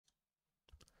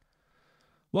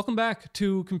Welcome back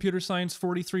to Computer Science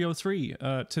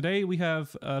 4303. Today we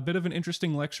have a bit of an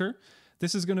interesting lecture.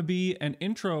 This is going to be an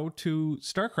intro to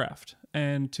StarCraft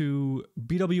and to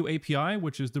BWAPI,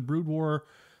 which is the Brood War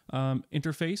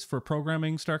interface for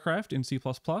programming StarCraft in C++,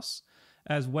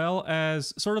 as well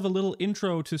as sort of a little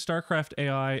intro to StarCraft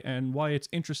AI and why it's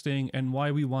interesting and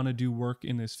why we want to do work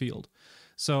in this field.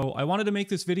 So I wanted to make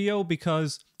this video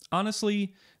because,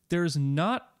 honestly, there's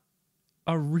not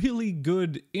a really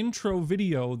good intro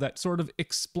video that sort of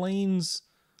explains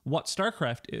what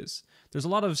StarCraft is. There's a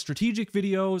lot of strategic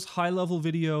videos, high-level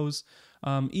videos,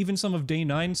 even some of Day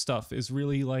 9 stuff is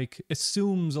really like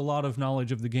assumes a lot of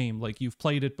knowledge of the game. Like you've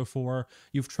played it before,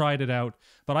 you've tried it out.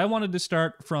 But I wanted to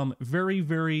start from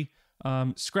very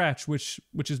scratch, which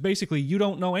is basically you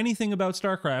don't know anything about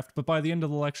StarCraft, but by the end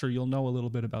of the lecture you'll know a little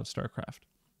bit about StarCraft.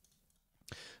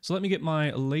 So let me get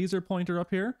my laser pointer up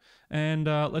here, and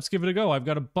let's give it a go. I've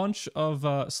got a bunch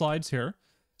of slides here.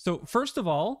 So first of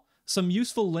all, some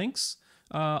useful links.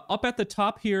 Up at the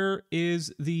top here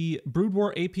is the Brood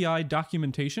War API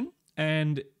documentation,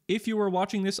 and if you are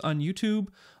watching this on YouTube,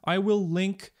 I will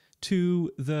link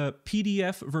to the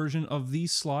PDF version of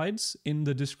these slides in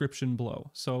the description below.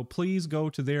 So please go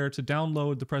to there to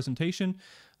download the presentation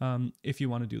if you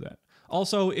want to do that.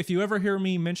 Also, if you ever hear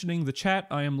me mentioning the chat,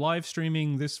 I am live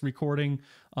streaming this recording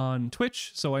on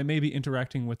Twitch, so I may be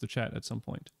interacting with the chat at some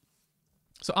point.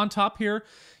 So on top here,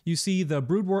 you see the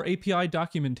Brood War API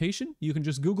documentation. You can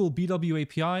just Google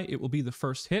BWAPI, it will be the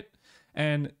first hit.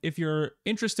 And if you're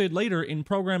interested later in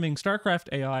programming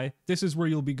StarCraft AI, this is where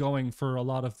you'll be going for a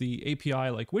lot of the API,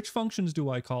 like which functions do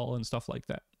I call and stuff like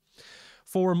that.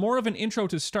 For more of an intro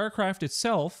to StarCraft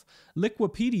itself,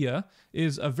 Liquipedia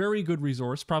is a very good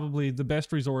resource, probably the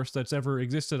best resource that's ever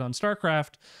existed on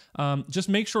StarCraft. Just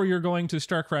make sure you're going to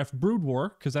StarCraft Brood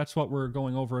War, because that's what we're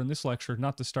going over in this lecture,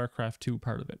 not the StarCraft 2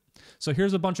 part of it. So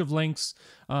here's a bunch of links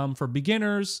for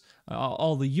beginners,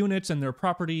 all the units and their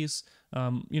properties,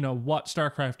 you know, what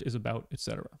StarCraft is about,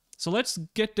 etc. So let's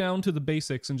get down to the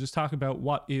basics and just talk about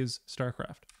what is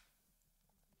StarCraft.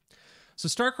 So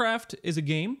StarCraft is a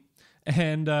game.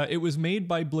 And it was made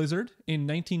by Blizzard in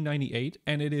 1998,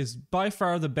 and it is by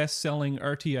far the best-selling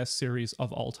RTS series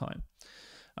of all time.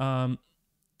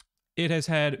 It has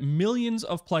had millions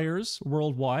of players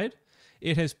worldwide.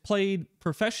 It has played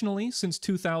professionally since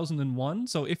 2001,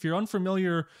 so if you're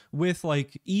unfamiliar with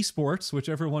like esports, which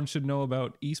everyone should know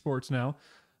about esports now,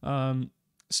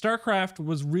 StarCraft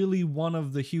was really one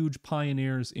of the huge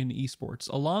pioneers in esports.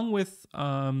 Along with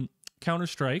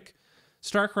Counter-Strike,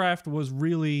 StarCraft was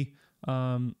really...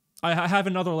 I have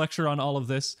another lecture on all of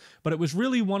this, but it was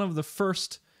really one of the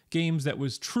first games that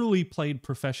was truly played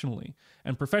professionally.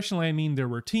 And professionally, I mean there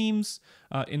were teams.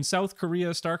 In South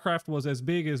Korea, StarCraft was as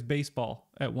big as baseball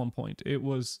at one point. It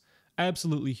was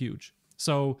absolutely huge.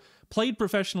 So played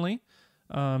professionally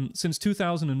since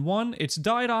 2001. It's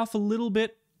died off a little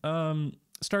bit.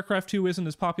 StarCraft 2 isn't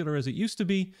as popular as it used to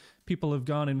be. People have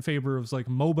gone in favor of like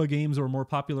MOBA games are more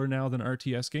popular now than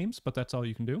RTS games, but that's all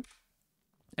you can do.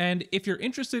 And if you're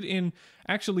interested in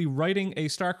actually writing a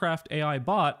StarCraft AI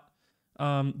bot,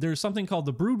 there's something called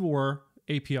the Brood War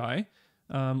API,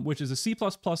 which is a C++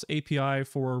 API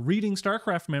for reading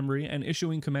StarCraft memory and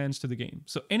issuing commands to the game.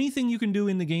 So anything you can do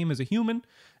in the game as a human,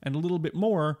 and a little bit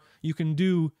more, you can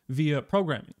do via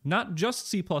programming. Not just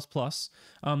C++.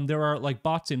 There are like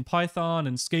bots in Python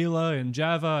and Scala and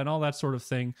Java and all that sort of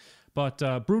thing. But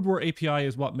Brood War API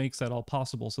is what makes that all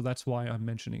possible, so that's why I'm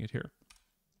mentioning it here.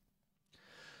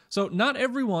 So not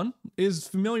everyone is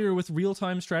familiar with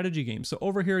real-time strategy games. So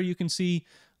over here you can see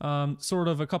sort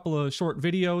of a couple of short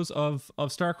videos of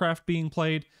StarCraft being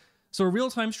played. So a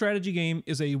real-time strategy game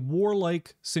is a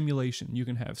war-like simulation. You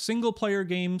can have single-player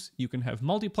games, you can have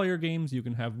multiplayer games, you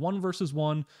can have 1 versus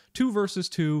 1, 2 versus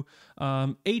 2,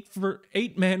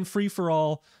 8-man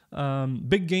free-for-all,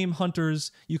 big game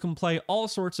hunters. You can play all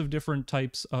sorts of different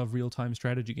types of real-time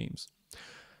strategy games.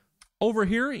 Over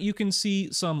here, you can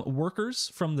see some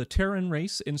workers from the Terran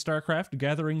race in StarCraft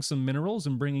gathering some minerals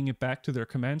and bringing it back to their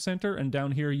command center. And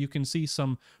down here, you can see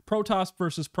some Protoss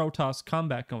versus Protoss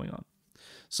combat going on.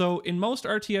 So in most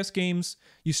RTS games,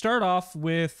 you start off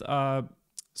with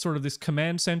sort of this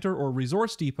command center or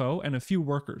resource depot and a few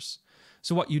workers.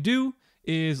 So what you do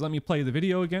is, let me play the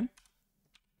video again.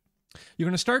 You're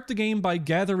going to start the game by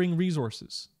gathering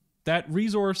resources. That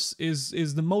resource is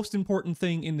the most important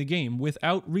thing in the game.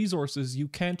 Without resources, you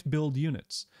can't build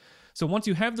units. So once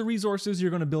you have the resources,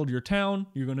 you're going to build your town,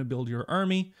 you're going to build your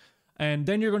army, and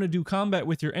then you're going to do combat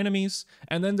with your enemies,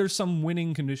 and then there's some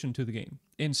winning condition to the game.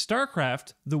 In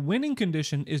StarCraft, the winning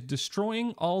condition is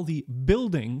destroying all the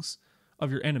buildings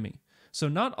of your enemy. So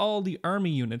not all the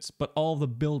army units, but all the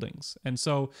buildings. And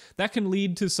so that can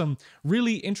lead to some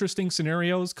really interesting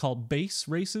scenarios called base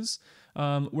races,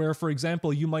 where, for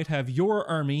example, you might have your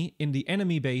army in the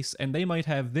enemy base and they might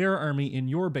have their army in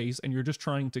your base, and you're just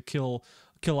trying to kill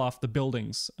off the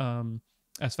buildings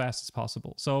as fast as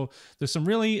possible. So there's some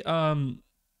really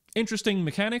interesting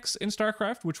mechanics in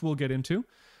StarCraft, which we'll get into.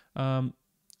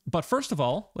 But first of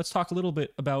all, let's talk a little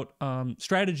bit about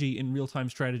strategy in real-time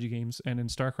strategy games and in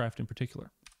StarCraft in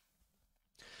particular.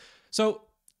 So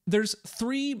there's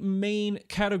three main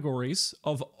categories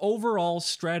of overall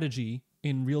strategy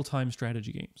in real-time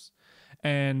strategy games.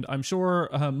 And I'm sure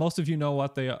most of you know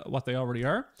what they already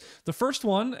are. The first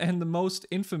one, and the most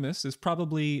infamous, is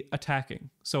probably attacking.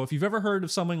 So if you've ever heard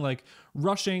of something like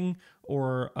rushing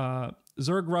or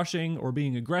Zerg rushing or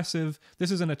being aggressive,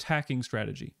 this is an attacking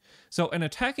strategy. So an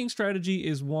attacking strategy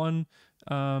is one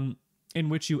in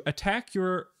which you attack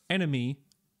your enemy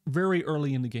very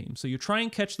early in the game. So you try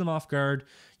and catch them off guard.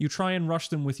 You try and rush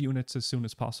them with units as soon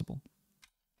as possible.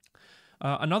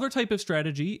 Another type of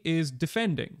strategy is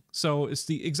defending. So it's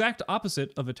the exact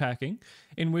opposite of attacking,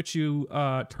 in which you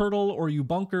turtle or you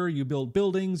bunker, you build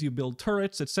buildings, you build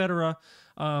turrets, etc.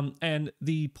 And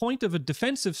the point of a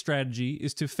defensive strategy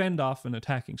is to fend off an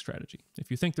attacking strategy.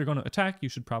 If you think they're going to attack, you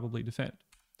should probably defend.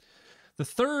 The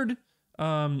third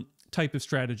type of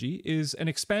strategy is an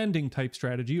expanding type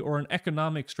strategy or an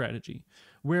economic strategy,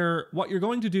 where what you're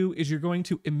going to do is you're going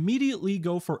to immediately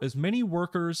go for as many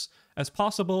workers as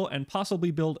possible and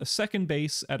possibly build a second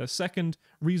base at a second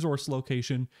resource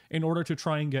location in order to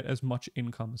try and get as much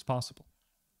income as possible.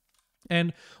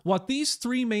 And what these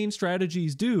three main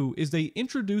strategies do is they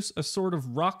introduce a sort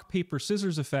of rock, paper,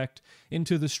 scissors effect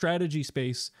into the strategy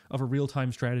space of a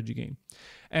real-time strategy game.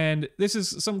 And this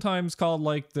is sometimes called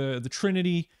like the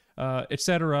Trinity,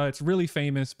 etc. It's really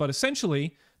famous, but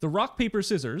essentially the rock, paper,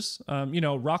 scissors,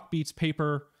 rock beats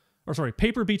paper,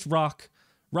 paper beats rock,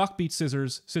 rock beats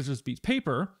scissors, scissors beats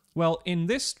paper. Well, in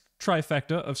this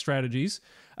trifecta of strategies,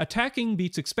 attacking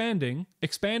beats expanding,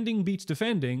 expanding beats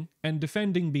defending, and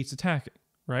defending beats attacking,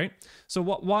 right? So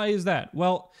why is that?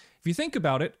 Well, if you think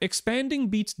about it, expanding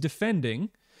beats defending,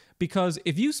 because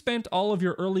if you spent all of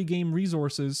your early game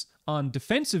resources on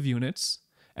defensive units,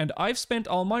 and I've spent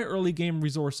all my early game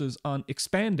resources on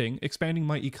expanding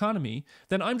my economy,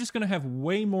 then I'm just going to have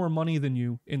way more money than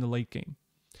you in the late game.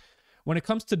 When it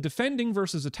comes to defending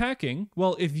versus attacking,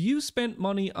 well, if you spent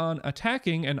money on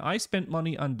attacking and I spent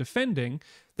money on defending,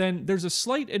 then there's a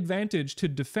slight advantage to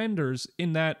defenders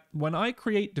in that when I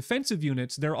create defensive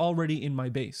units, they're already in my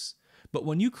base. But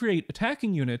when you create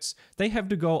attacking units, they have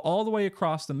to go all the way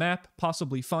across the map,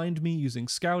 possibly find me using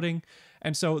scouting.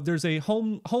 And so there's a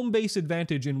home base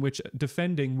advantage in which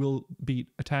defending will beat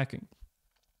attacking.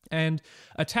 And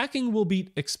attacking will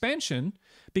beat expansion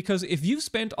because if you've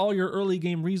spent all your early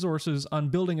game resources on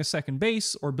building a second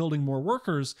base or building more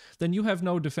workers, then you have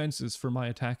no defenses for my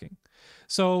attacking.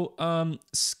 So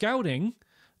scouting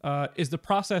is the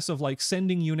process of like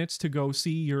sending units to go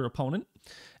see your opponent.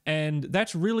 And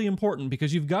that's really important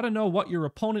because you've got to know what your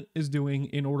opponent is doing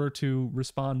in order to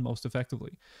respond most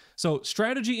effectively. So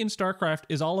strategy in StarCraft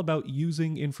is all about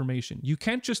using information. You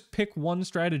can't just pick one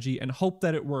strategy and hope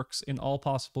that it works in all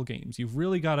possible games. You've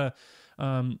really got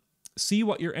to see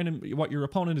what your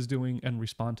opponent is doing and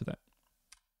respond to that.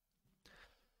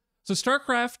 So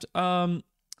StarCraft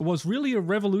was really a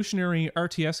revolutionary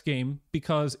RTS game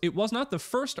because it was not the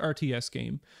first RTS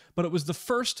game, but it was the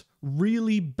first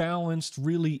really balanced,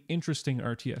 really interesting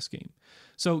RTS game.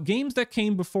 So games that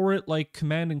came before it, like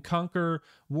Command & Conquer,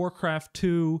 Warcraft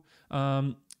 2,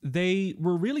 they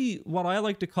were really what I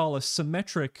like to call a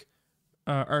symmetric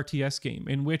RTS game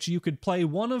in which you could play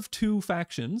one of two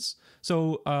factions,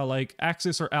 so like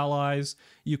Axis or Allies,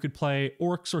 you could play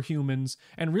Orcs or Humans,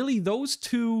 and really those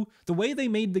two, the way they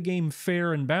made the game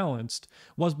fair and balanced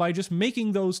was by just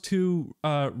making those two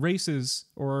races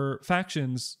or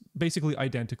factions basically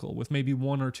identical with maybe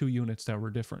one or two units that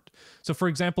were different. So for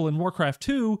example, in Warcraft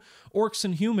 2, Orcs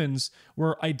and Humans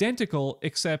were identical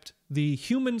except the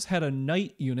Humans had a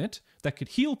Knight unit that could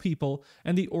heal people,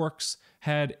 and the Orcs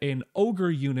had an Ogre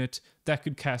unit that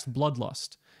could cast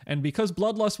Bloodlust. And because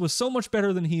Bloodlust was so much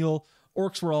better than heal,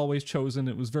 Orcs were always chosen.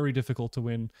 It was very difficult to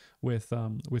win with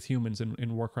Humans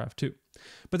in Warcraft 2.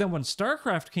 But then when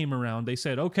StarCraft came around, they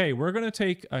said, okay, we're going to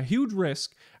take a huge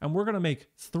risk, and we're going to make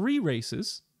 3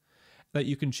 races that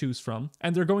you can choose from,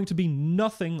 and they're going to be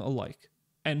nothing alike.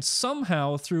 And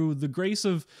somehow, through the grace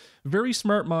of very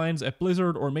smart minds at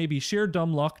Blizzard, or maybe sheer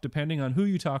dumb luck, depending on who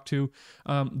you talk to,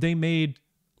 they made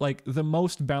like the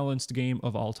most balanced game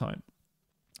of all time.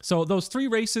 So those 3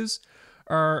 races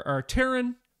are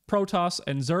Terran, Protoss,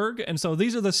 and Zerg. And so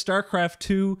these are the StarCraft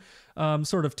 2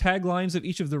 sort of taglines of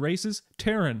each of the races.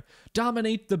 Terran,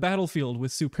 dominate the battlefield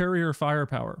with superior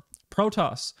firepower.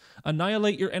 Protoss,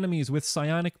 annihilate your enemies with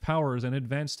psionic powers and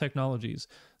advanced technologies.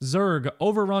 Zerg,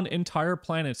 overrun entire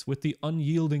planets with the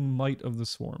unyielding might of the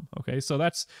swarm. Okay, so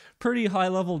that's pretty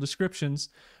high-level descriptions,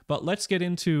 but let's get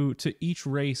into each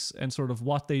race and sort of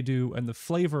what they do and the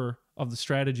flavor of the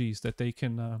strategies that they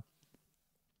can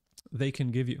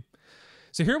give you.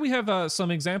 So here we have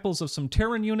some examples of some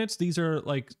Terran units. These are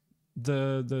like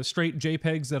the straight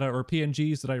JPEGs that are, or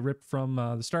PNGs that I ripped from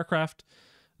the StarCraft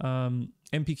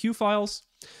MPQ files.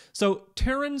 So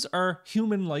Terrans are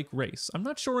human-like race. I'm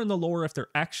not sure in the lore if they're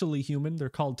actually human. They're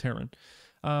called Terran.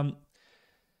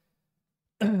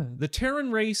 The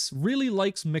Terran race really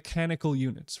likes mechanical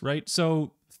units, right?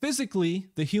 So physically,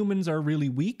 the humans are really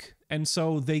weak, and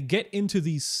so they get into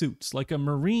these suits. Like a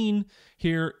Marine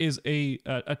here is a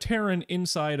Terran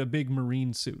inside a big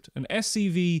Marine suit. An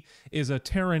SCV is a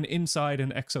Terran inside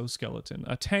an exoskeleton.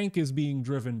 A tank is being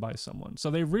driven by someone. So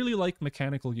they really like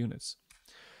mechanical units.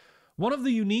 One of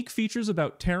the unique features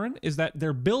about Terran is that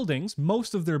their buildings,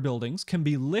 most of their buildings, can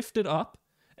be lifted up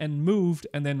and moved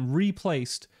and then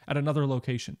replaced at another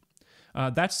location.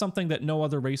 That's something that no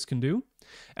other race can do.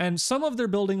 And some of their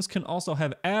buildings can also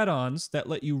have add-ons that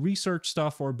let you research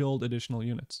stuff or build additional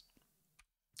units.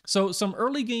 So some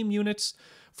early game units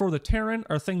for the Terran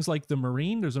are things like the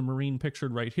Marine. There's a Marine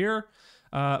pictured right here.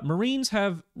 Marines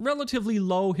have relatively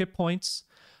low hit points.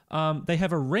 They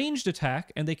have a ranged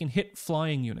attack, and they can hit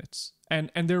flying units.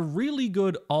 And they're really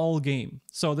good all game.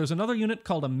 So there's another unit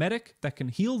called a Medic that can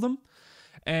heal them.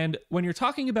 And when you're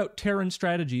talking about Terran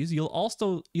strategies, you'll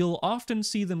often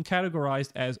see them categorized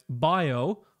as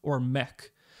bio or mech.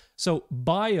 So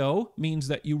bio means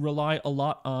that you rely a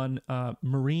lot on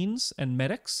Marines and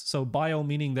medics. So bio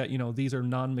meaning that, you know, these are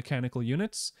non-mechanical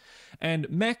units. And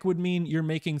mech would mean you're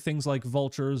making things like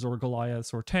vultures or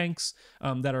Goliaths or tanks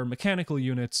that are mechanical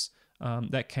units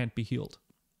that can't be healed.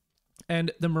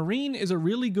 And the Marine is a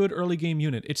really good early game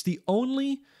unit. It's the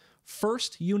only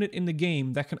first unit in the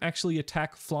game that can actually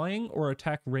attack flying or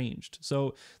attack ranged.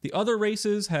 So the other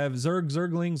races have Zerg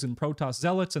Zerglings and Protoss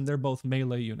Zealots, and they're both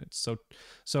melee units.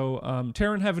 So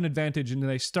Terran have an advantage, and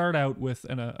they start out with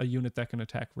a unit that can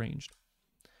attack ranged.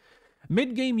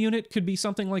 Mid-game unit could be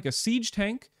something like a siege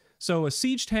tank. So a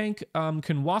siege tank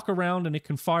can walk around and it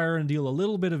can fire and deal a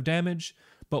little bit of damage,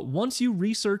 but once you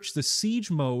research the siege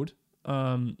mode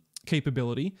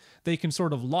capability, they can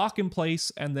sort of lock in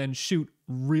place and then shoot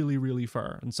really, really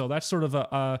far. And so that's sort of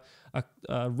a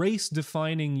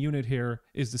race-defining unit here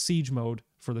is the siege mode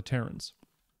for the Terrans.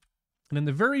 And in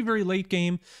the very, very late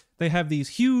game, they have these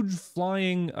huge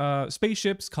flying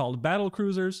spaceships called battle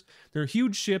cruisers. They're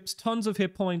huge ships, tons of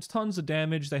hit points, tons of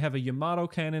damage. They have a Yamato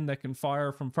cannon that can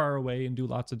fire from far away and do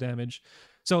lots of damage.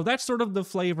 So that's sort of the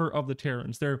flavor of the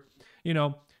Terrans. They're, you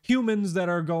know, humans that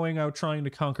are going out trying to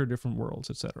conquer different worlds,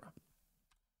 etc.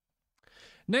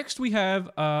 Next, we have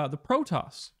the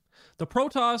Protoss. The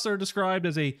Protoss are described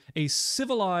as a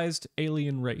civilized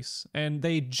alien race, and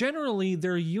they generally,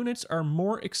 their units are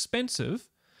more expensive,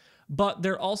 but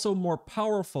they're also more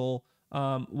powerful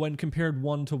when compared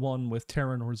one-to-one with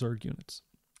Terran or Zerg units.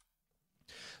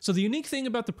 So the unique thing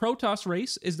about the Protoss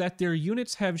race is that their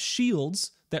units have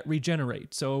shields that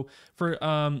regenerate. So for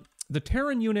the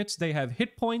Terran units, they have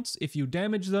hit points if you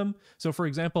damage them. So for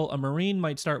example, a Marine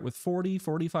might start with 40,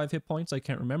 45 hit points, I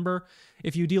can't remember.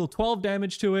 If you deal 12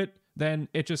 damage to it, then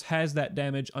it just has that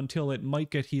damage until it might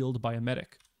get healed by a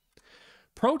medic.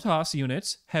 Protoss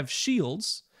units have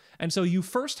shields, and so you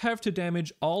first have to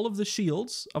damage all of the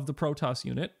shields of the Protoss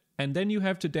unit, and then you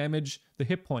have to damage the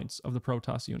hit points of the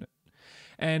Protoss unit.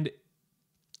 And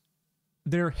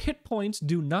their hit points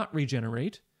do not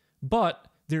regenerate, but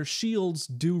their shields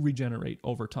do regenerate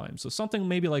over time. So something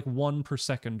maybe like 1 per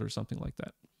second or something like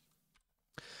that.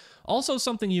 Also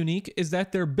something unique is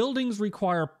that their buildings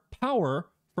require power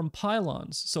from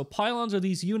pylons. So pylons are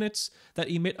these units that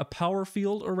emit a power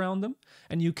field around them,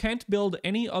 and you can't build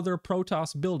any other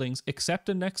Protoss buildings except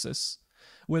a Nexus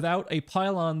without a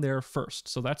pylon there first.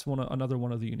 So that's another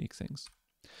one of the unique things.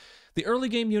 The early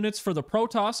game units for the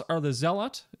Protoss are the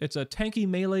Zealot. It's a tanky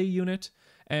melee unit,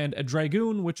 and a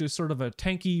Dragoon, which is sort of a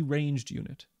tanky ranged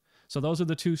unit. So those are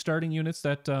the two starting units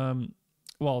that,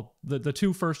 the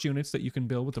two first units that you can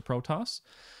build with the Protoss.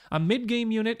 A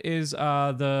mid-game unit is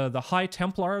the High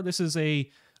Templar. This is a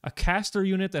a caster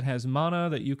unit that has mana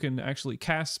that you can actually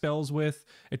cast spells with.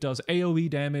 It does AoE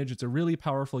damage. It's a really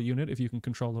powerful unit if you can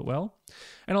control it well.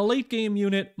 And a late game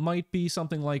unit might be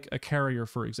something like a carrier,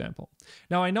 for example.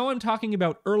 Now, I know I'm talking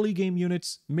about early game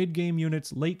units, mid game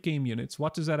units, late game units.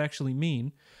 What does that actually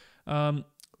mean?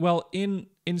 Well, in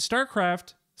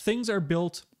StarCraft, things are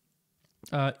built.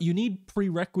 You need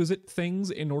prerequisite things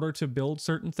in order to build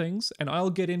certain things, and I'll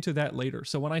get into that later.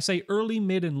 So when I say early,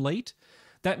 mid, and late,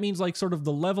 that means like sort of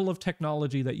the level of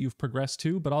technology that you've progressed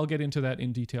to, but I'll get into that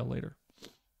in detail later.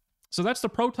 So that's the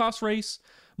Protoss race.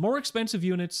 More expensive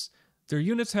units. Their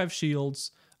units have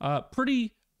shields.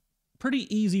 Pretty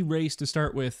easy race to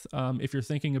start with if you're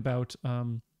thinking about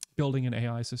building an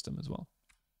AI system as well.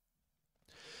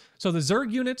 So the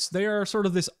Zerg units, they are sort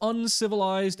of this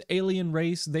uncivilized alien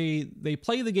race. They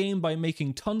play the game by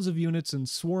making tons of units and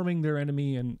swarming their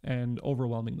enemy and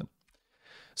overwhelming them.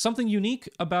 Something unique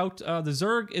about the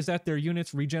Zerg is that their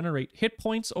units regenerate hit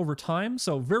points over time,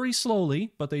 so very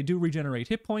slowly, but they do regenerate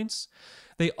hit points.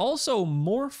 They also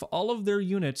morph all of their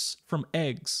units from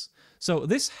eggs. So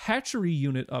this hatchery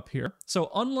unit up here, so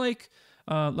unlike,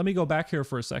 let me go back here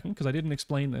for a second because I didn't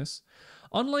explain this.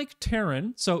 Unlike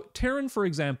Terran, so Terran, for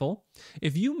example,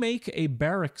 if you make a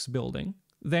barracks building,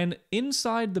 then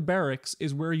inside the barracks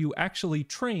is where you actually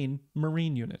train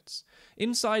marine units.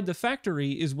 Inside the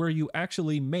factory is where you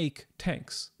actually make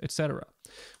tanks, etc.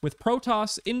 With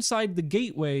Protoss, inside the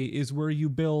gateway is where you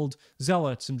build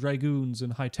zealots and dragoons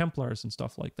and high templars and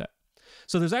stuff like that.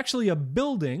 So there's actually a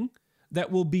building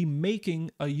that will be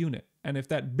making a unit. And if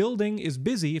that building is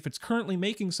busy, if it's currently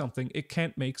making something, it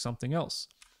can't make something else.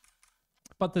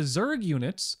 But the Zerg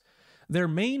units, their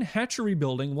main hatchery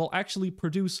building will actually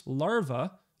produce larvae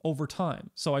over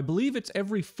time. So I believe it's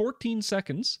every 14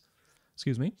 seconds,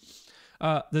 excuse me,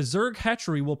 the Zerg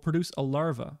hatchery will produce a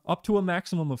larva, up to a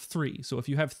maximum of 3. So if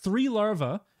you have 3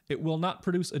 larvae, it will not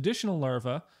produce additional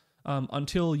larvae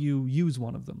until you use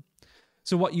one of them.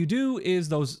 So what you do is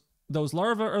those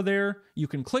larvae are there, you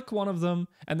can click one of them,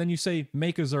 and then you say,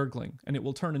 make a Zergling, and it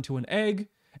will turn into an egg.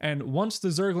 And once the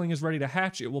Zergling is ready to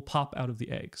hatch, it will pop out of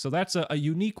the egg. So that's a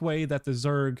unique way that the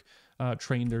Zerg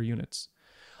train their units.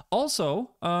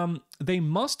 Also, they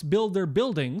must build their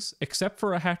buildings, except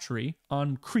for a hatchery,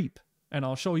 on creep. And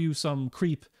I'll show you some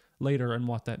creep later and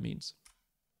what that means.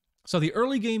 So the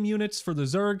early game units for the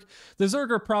Zerg the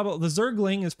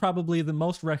Zergling is probably the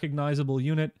most recognizable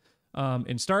unit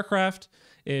in StarCraft.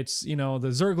 It's, you know, the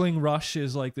Zergling Rush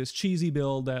is like this cheesy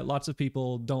build that lots of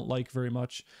people don't like very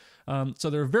much. So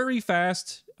they're very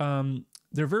fast,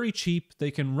 they're very cheap, they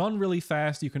can run really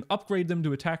fast, you can upgrade them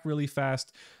to attack really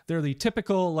fast. They're the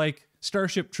typical, like,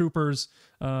 Starship Troopers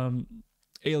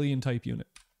alien type unit.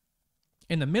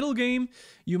 In the middle game,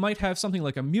 you might have something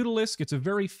like a Mutalisk. It's a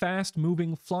very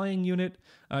fast-moving flying unit.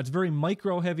 It's very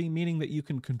micro-heavy, meaning that you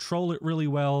can control it really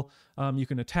well. You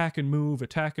can attack and move,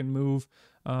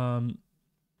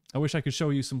 I wish I could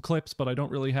show you some clips, but I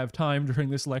don't really have time during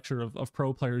this lecture of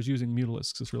pro players using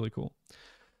Mutalisks. It's really cool.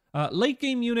 Late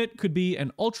game unit could be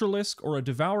an Ultralisk or a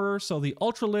Devourer. So the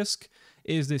Ultralisk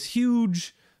is this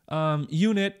huge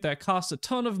unit that costs a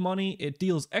ton of money. It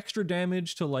deals extra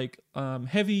damage to like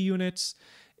heavy units.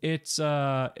 It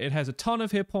has a ton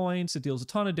of hit points. It deals a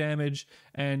ton of damage,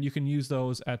 and you can use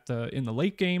those in the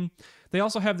late game. They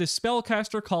also have this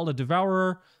spellcaster called a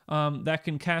Devourer that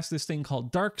can cast this thing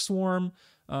called Dark Swarm,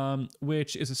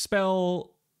 which is a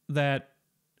spell that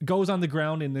goes on the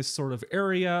ground in this sort of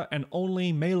area, and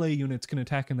only melee units can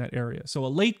attack in that area. So a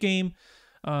late game,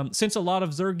 since a lot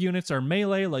of Zerg units are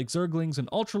melee, like Zerglings and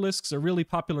Ultralisks, a really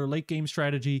popular late game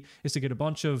strategy is to get a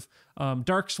bunch of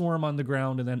Dark Swarm on the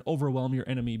ground and then overwhelm your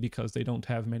enemy because they don't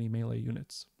have many melee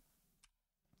units.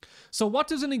 So what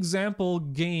does an example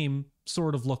game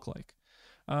sort of look like?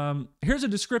 Here's a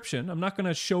description. I'm not going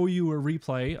to show you a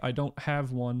replay. I don't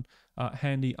have one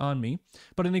handy on me.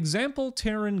 But an example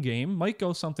Terran game might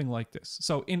go something like this.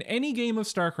 So in any game of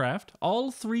StarCraft,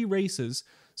 all 3 races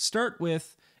start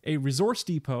with a resource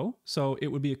depot. So it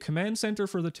would be a command center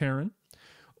for the Terran,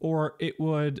 or it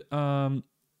would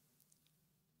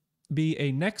be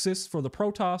a nexus for the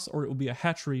Protoss, or it would be a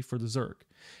hatchery for the Zerg.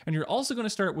 And you're also going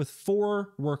to start with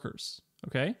 4 workers.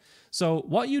 Okay? So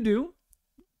what you do,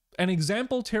 an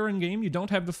example Terran game, you don't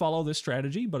have to follow this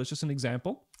strategy, but it's just an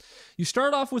example. You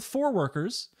start off with 4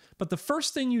 workers, but the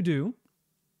first thing you do...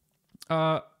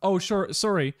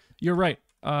 sorry, you're right.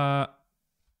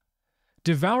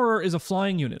 Devourer is a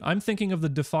flying unit. I'm thinking of the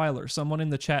Defiler. Someone in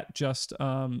the chat just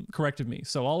corrected me.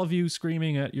 So all of you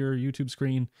screaming at your YouTube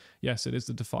screen, yes, it is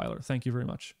the Defiler. Thank you very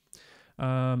much.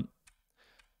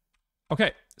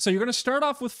 Okay, so you're going to start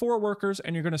off with 4 workers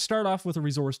and you're going to start off with a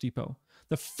resource depot.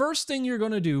 The first thing you're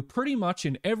going to do pretty much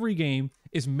in every game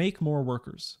is make more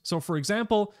workers. So for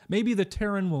example, maybe the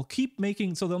Terran will keep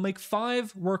making, so they'll make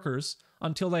 5 workers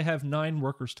until they have 9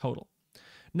 workers total.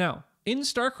 Now, in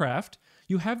StarCraft,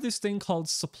 you have this thing called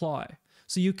supply.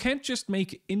 So you can't just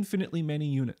make infinitely many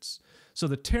units. So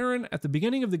the Terran at the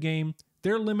beginning of the game,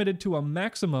 they're limited to a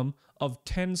maximum of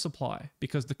 10 supply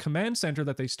because the command center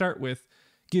that they start with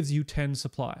gives you 10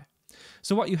 supply.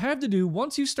 So what you have to do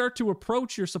once you start to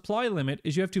approach your supply limit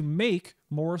is you have to make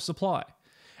more supply.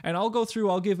 And I'll go through,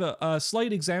 I'll give a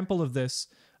slight example of this.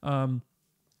 I'll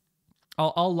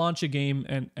launch a game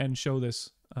and show this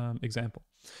example.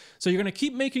 So you're going to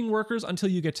keep making workers until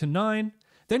you get to 9.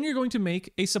 Then you're going to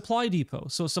make a supply depot.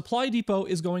 So a supply depot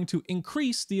is going to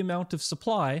increase the amount of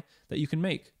supply that you can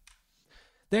make.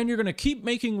 Then you're going to keep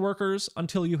making workers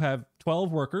until you have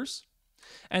 12 workers.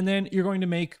 And then you're going to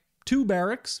make 2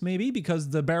 barracks, maybe,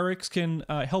 because the barracks can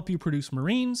help you produce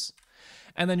Marines.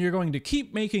 And then you're going to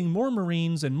keep making more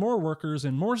Marines and more workers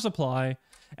and more supply.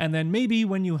 And then maybe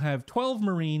when you have 12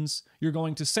 Marines, you're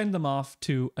going to send them off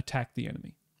to attack the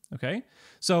enemy. Okay?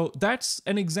 So that's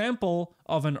an example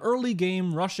of an early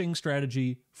game rushing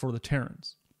strategy for the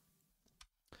Terrans.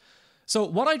 So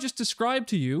what I just described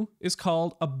to you is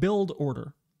called a build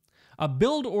order. A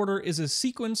build order is a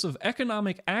sequence of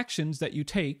economic actions that you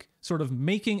take, sort of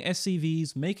making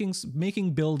SCVs,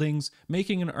 making buildings,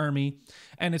 making an army,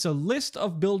 and it's a list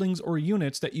of buildings or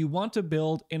units that you want to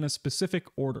build in a specific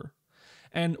order.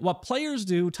 And what players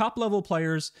do, top-level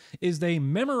players, is they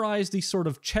memorize these sort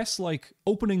of chess-like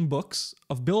opening books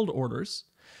of build orders,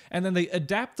 and then they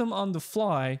adapt them on the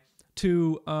fly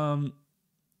to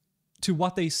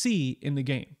what they see in the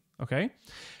game, okay?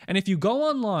 And if you go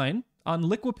online, on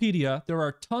Liquipedia, there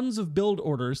are tons of build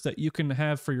orders that you can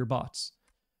have for your bots.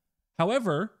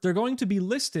 However, they're going to be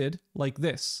listed like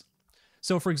this.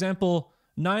 So for example,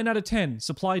 9 out of 10,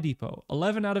 supply depot,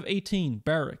 11 out of 18,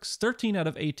 barracks, 13 out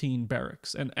of 18,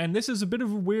 barracks. And this is a bit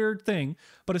of a weird thing,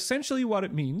 but essentially what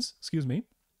it means,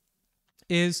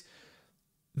 is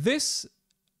this,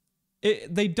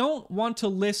 they don't want to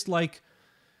list like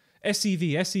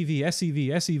SCV, SCV, SCV,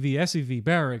 SCV, SCV,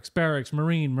 barracks, barracks,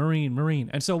 marine, marine, marine.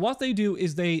 And so what they do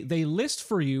is they list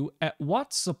for you at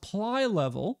what supply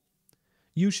level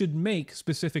you should make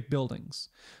specific buildings.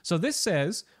 So this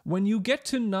says, when you get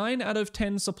to 9 out of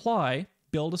 10 supply,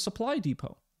 build a supply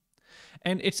depot.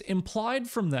 And it's implied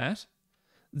from that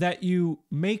you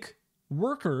make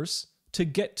workers to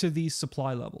get to these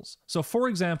supply levels. So for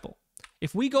example,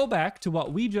 if we go back to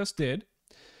what we just did,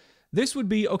 this would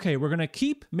be, okay, we're going to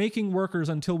keep making workers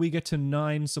until we get to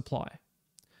 9 supply.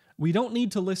 We don't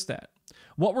need to list that.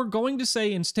 What we're going to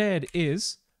say instead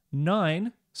is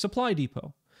 9 supply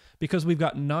depot, because we've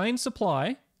got 9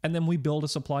 supply, and then we build a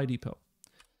supply depot.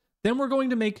 Then we're going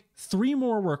to make 3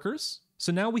 more workers,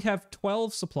 so now we have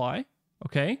 12 supply,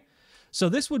 okay? So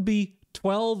this would be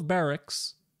 12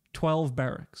 barracks, 12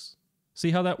 barracks.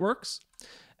 See how that works?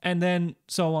 And then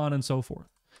so on and so forth.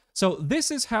 So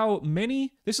this is how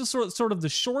this is sort of the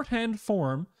shorthand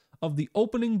form of the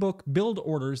opening book build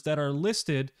orders that are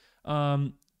listed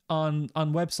on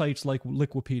websites like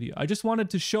Liquipedia. I just wanted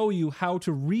to show you how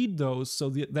to read those so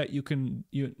that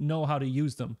you know how to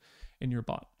use them in your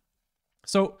bot.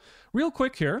 So real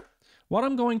quick here, what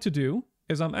I'm going to do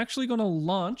is I'm actually going to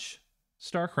launch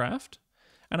StarCraft,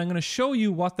 and I'm going to show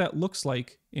you what that looks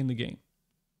like in the game.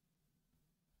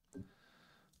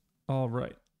 All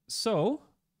right, so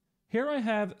here I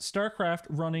have StarCraft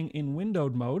running in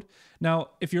windowed mode.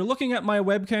 Now, if you're looking at my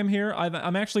webcam here,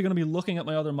 I'm actually going to be looking at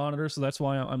my other monitor, so that's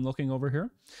why I'm looking over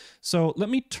here. So let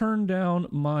me turn down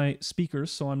my speakers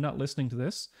so I'm not listening to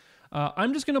this.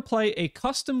 I'm just going to play a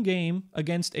custom game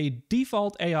against a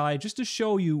default AI just to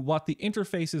show you what the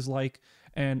interface is like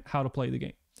and how to play the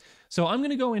game. So I'm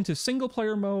going to go into single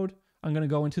player mode. I'm going to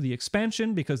go into the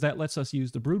expansion because that lets us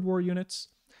use the Brood War units.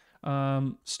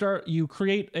 You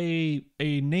create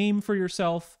a name for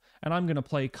yourself, and I'm going to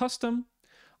play custom.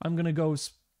 I'm going to go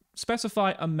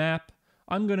specify a map.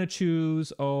 I'm going to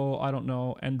choose, I don't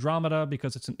know, Andromeda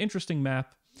because it's an interesting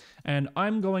map. And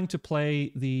I'm going to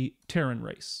play the Terran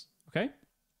race. Okay?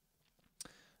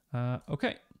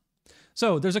 Okay.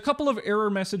 So there's a couple of error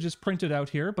messages printed out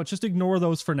here, but just ignore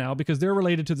those for now because they're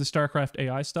related to the StarCraft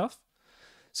AI stuff.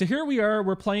 So here we are,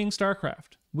 we're playing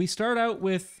StarCraft. We start out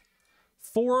with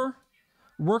 4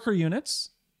 worker units,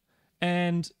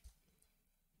 and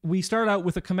we start out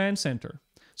with a command center.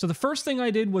 So the first thing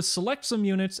I did was select some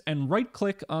units and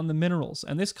right-click on the minerals,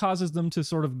 and this causes them to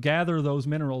sort of gather those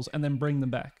minerals and then bring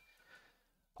them back.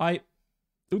 I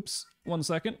Oops, 1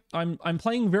 second. I'm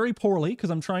playing very poorly because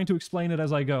I'm trying to explain it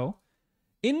as I go.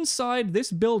 Inside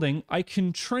this building, I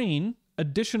can train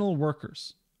additional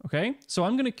workers. Okay, so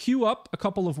I'm going to queue up a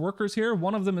couple of workers here.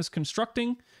 One of them is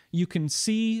constructing. You can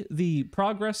see the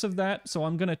progress of that. So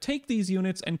I'm going to take these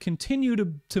units and continue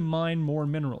to mine more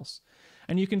minerals.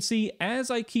 And you can see as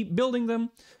I keep building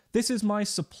them, this is my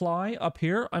supply up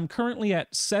here. I'm currently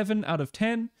at 7 out of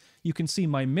 10. You can see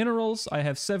my minerals. I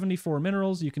have 74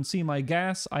 minerals. You can see my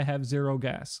gas. I have 0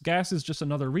 gas. Gas is just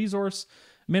another resource.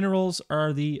 Minerals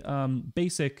are the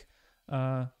basic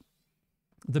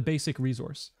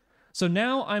resource. So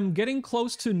now I'm getting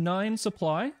close to 9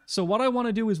 supply. So what I want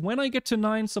to do is when I get to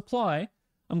 9 supply,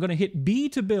 I'm going to hit B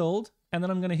to build, and then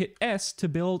I'm going to hit S to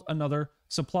build another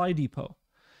supply depot.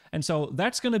 And so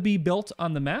that's going to be built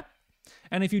on the map.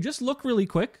 And if you just look really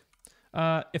quick,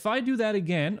 if I do that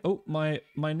again, oh, my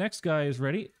next guy is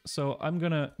ready. So I'm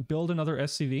going to build another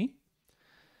SCV.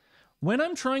 When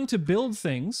I'm trying to build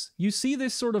things, you see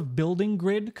this sort of building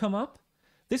grid come up.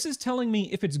 This is telling me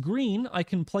if it's green, I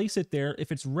can place it there.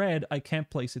 If it's red, I can't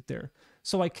place it there.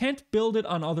 So I can't build it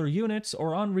on other units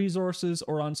or on resources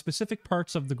or on specific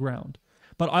parts of the ground.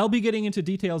 But I'll be getting into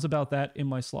details about that in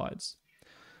my slides.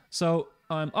 So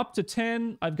I'm up to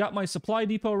 10. I've got my supply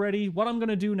depot ready. What I'm going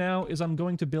to do now is I'm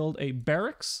going to build a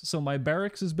barracks. So my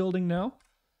barracks is building now.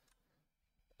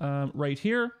 Right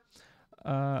here.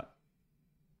 I'm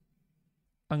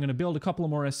going to build a couple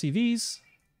of more SCVs.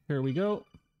 Here we go.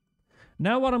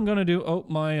 Now what I'm going to do... Oh,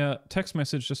 my text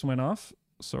message just went off.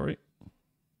 Sorry.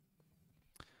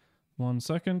 1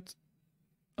 second.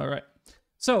 All right.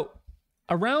 So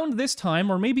around this time,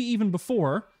 or maybe even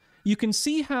before, you can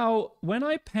see how when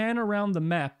I pan around the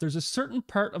map, there's a certain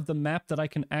part of the map that I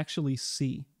can actually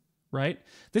see, right?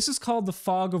 This is called the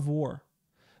fog of war.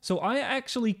 So I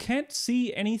actually can't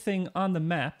see anything on the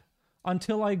map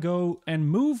until I go and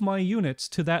move my units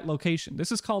to that location.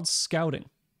 This is called scouting.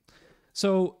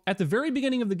 So at the very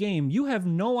beginning of the game, you have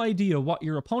no idea what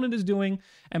your opponent is doing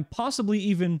and possibly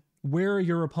even where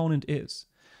your opponent is.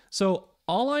 So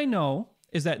all I know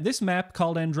is that this map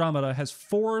called Andromeda has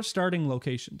 4 starting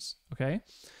locations, okay?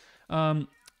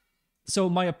 So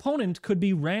my opponent could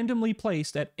be randomly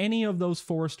placed at any of those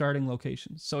 4 starting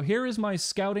locations. So here is my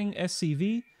scouting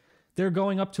SCV. They're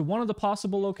going up to one of the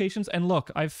possible locations, and look,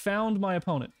 I've found my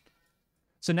opponent.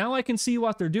 So now I can see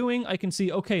what they're doing. I can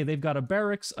see, okay, they've got a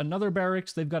barracks, another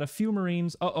barracks, they've got a few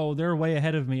Marines. Uh-oh, they're way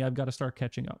ahead of me. I've got to start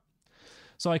catching up.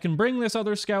 So I can bring this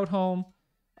other scout home.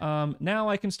 Now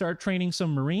I can start training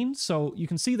some Marines. So you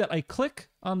can see that I click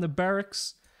on the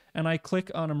barracks and I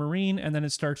click on a Marine and then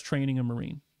it starts training a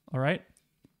Marine. All right.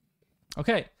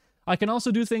 Okay. I can also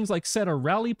do things like set a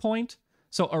rally point.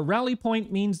 So a rally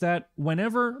point means that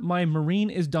whenever my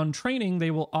Marine is done training, they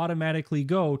will automatically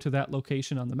go to that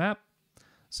location on the map.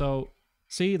 So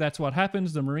see, that's what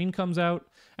happens. The Marine comes out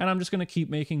and I'm just going to keep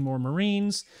making more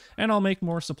Marines and I'll make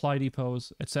more supply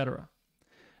depots, etc.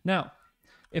 Now,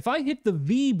 if I hit the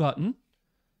V button,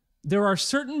 there are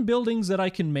certain buildings that I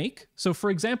can make. So for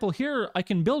example, here I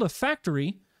can build a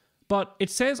factory, but it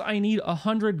says I need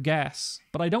 100 gas,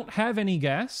 but I don't have any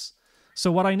gas.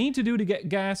 So what I need to do to get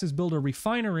gas is build a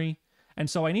refinery. And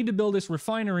so I need to build this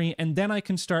refinery and then I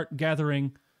can start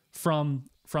gathering from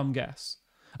gas.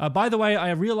 By the way,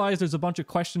 I realize there's a bunch of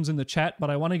questions in the chat, but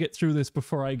I want to get through this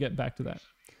before I get back to that.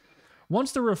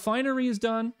 Once the refinery is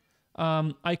done,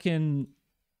 I can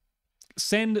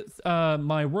send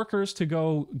my workers to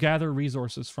go gather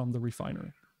resources from the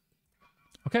refinery.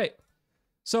 Okay,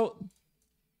 so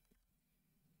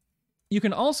you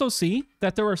can also see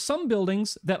that there are some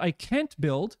buildings that I can't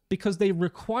build because they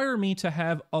require me to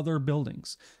have other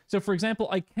buildings. So for example,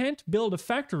 I can't build a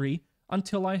factory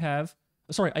until I have...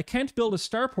 Sorry, I can't build a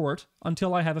starport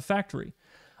until I have a factory.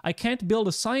 I can't build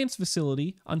a science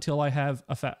facility until I have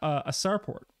a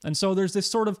starport. And so there's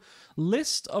this sort of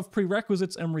list of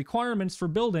prerequisites and requirements for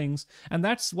buildings, and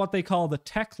that's what they call the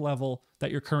tech level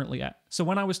that you're currently at. So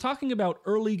when I was talking about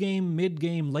early game, mid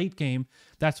game, late game,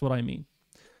 that's what I mean.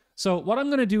 So what I'm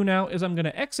going to do now is I'm going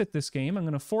to exit this game, I'm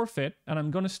going to forfeit, and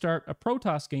I'm going to start a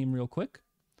Protoss game real quick.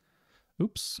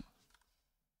 Oops.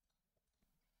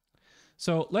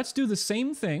 So let's do the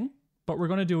same thing, but we're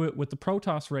going to do it with the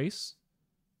Protoss race.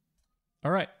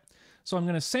 All right. So I'm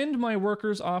going to send my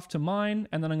workers off to mine,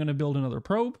 and then I'm going to build another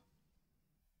probe.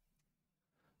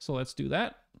 So let's do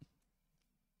that.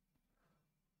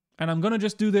 And I'm going to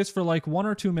just do this for like 1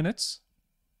 or 2 minutes.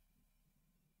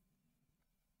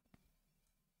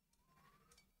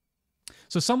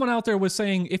 So someone out there was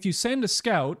saying, if you send a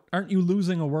scout, aren't you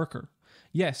losing a worker?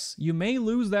 Yes, you may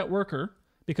lose that worker,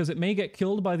 because it may get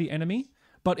killed by the enemy,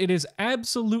 but it is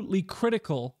absolutely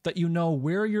critical that you know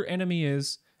where your enemy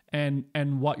is and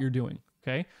what you're doing.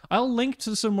 Okay, I'll link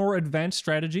to some more advanced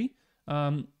strategy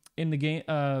in the game.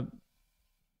 On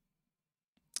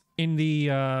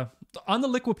the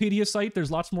Liquipedia site,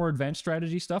 there's lots more advanced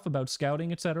strategy stuff about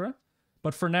scouting, etc.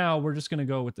 But for now, we're just going to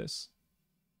go with this.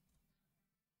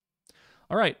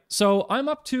 All right, so I'm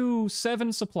up to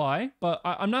 7 supply, but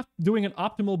I'm not doing an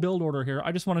optimal build order here.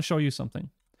 I just want to show you something.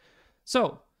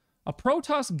 So a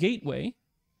Protoss gateway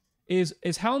is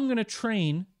how I'm going to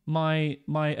train my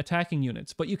attacking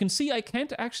units. But you can see I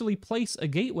can't actually place a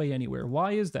gateway anywhere.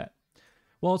 Why is that?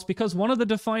 Well, it's because one of the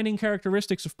defining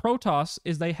characteristics of Protoss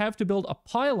is they have to build a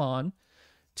pylon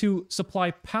to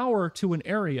supply power to an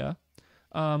area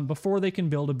before they can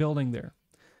build a building there.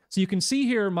 So you can see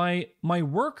here my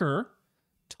worker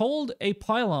told a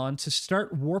pylon to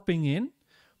start warping in.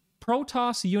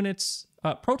 Protoss units,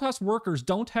 Protoss workers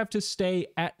don't have to stay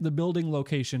at the building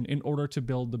location in order to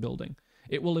build the building.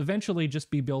 It will eventually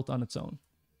just be built on its own.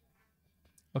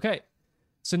 Okay,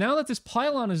 so now that this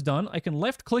pylon is done, I can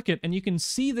left click it and you can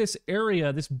see this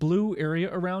area, this blue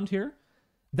area around here.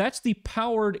 That's the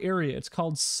powered area. It's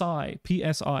called PSI,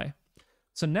 PSI.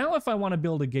 So now if I want to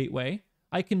build a gateway,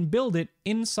 I can build it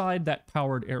inside that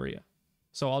powered area.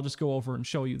 So I'll just go over and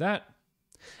show you that.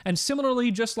 And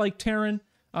similarly, just like Terran,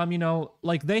 you know,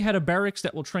 like they had a barracks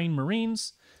that will train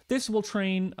Marines. This will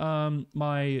train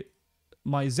my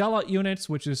Zealot units,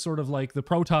 which is sort of like the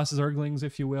Protoss Zerglings,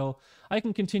 if you will. I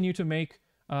can continue to make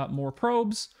more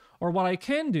probes. Or what I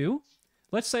can do,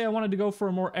 let's say I wanted to go for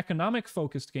a more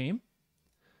economic-focused game,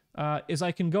 is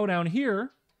I can go down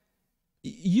here.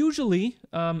 Usually,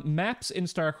 maps in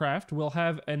StarCraft will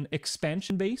have an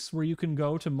expansion base where you can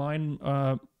go to mine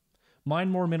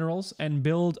more minerals and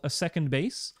build a second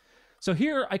base. So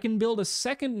here, I can build a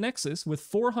second nexus with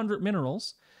 400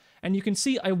 minerals, and you can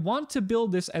see I want to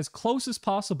build this as close as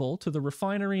possible to the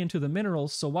refinery and to the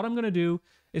minerals, so what I'm going to do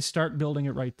is start building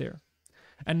it right there.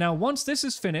 And now once this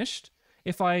is finished,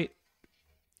 if I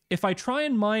try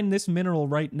and mine this mineral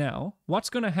right now,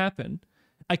 what's going to happen?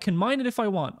 I can mine it if I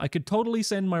want. I could totally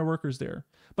send my workers there.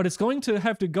 But it's going to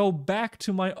have to go back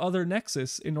to my other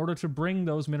nexus in order to bring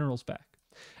those minerals back.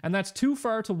 And that's too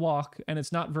far to walk, and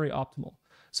it's not very optimal.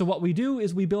 So what we do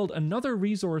is we build another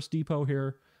resource depot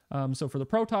here. So for the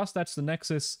Protoss, that's the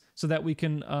nexus, so that we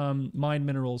can mine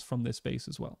minerals from this base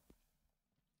as well.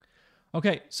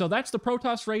 Okay, so that's the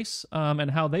Protoss race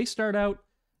and how they start out.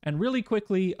 And really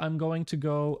quickly, I'm going to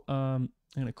go, I'm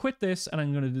going to quit this, and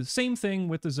I'm going to do the same thing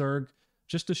with the Zerg,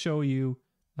 just to show you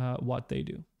what they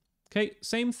do. Okay,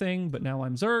 same thing, but now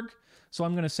I'm Zerg. So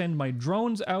I'm going to send my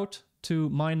drones out to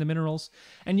mine the minerals.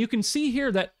 And you can see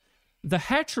here that the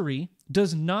hatchery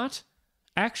does not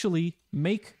actually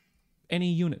make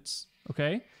any units,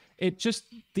 okay? It just,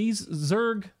 these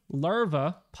Zerg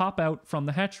larvae pop out from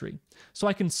the hatchery. So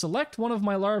I can select one of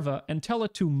my larvae and tell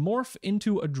it to morph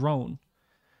into a drone.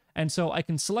 And so I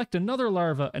can select another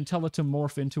larva and tell it to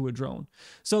morph into a drone.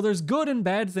 So there's good and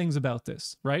bad things about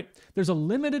this, right? There's a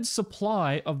limited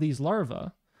supply of these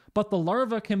larvae, but the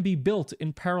larva can be built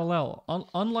in parallel.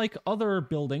 Unlike other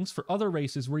buildings for other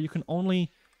races where you can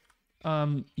only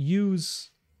use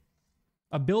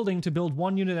a building to build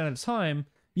one unit at a time,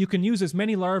 you can use as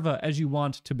many larvae as you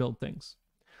want to build things.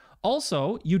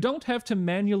 Also, you don't have to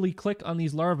manually click on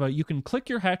these larvae. You can click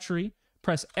your hatchery,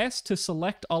 press S to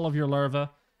select all of your larvae,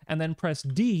 and then press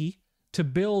D to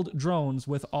build drones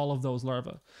with all of those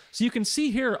larvae. So you can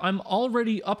see here, I'm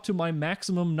already up to my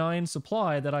maximum 9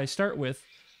 supply that I start with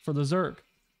for the Zerg.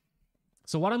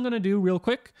 So what I'm going to do real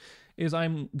quick is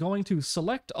I'm going to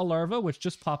select a larva, which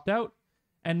just popped out.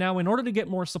 And now in order to get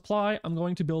more supply, I'm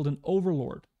going to build an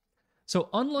overlord. So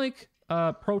unlike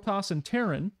Protoss and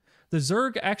Terran, the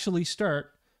Zerg actually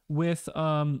start with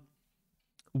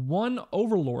one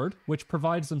overlord, which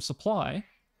provides them supply.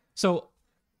 So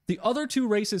the other two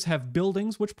races have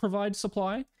buildings which provide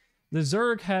supply. The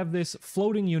Zerg have this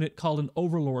floating unit called an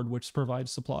overlord which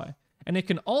provides supply. And it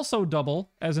can also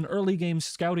double as an early game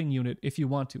scouting unit if you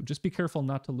want to. Just be careful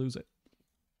not to lose it.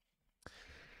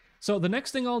 So the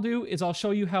next thing I'll do is I'll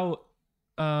show you how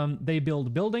they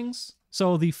build buildings.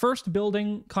 So the first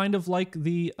building, kind of like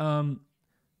the other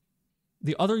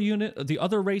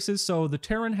races. So the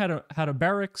Terran had a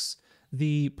barracks.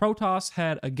 The Protoss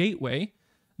had a gateway.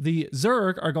 The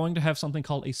Zerg are going to have something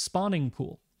called a spawning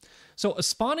pool. So a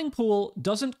spawning pool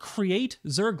doesn't create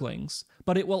Zerglings,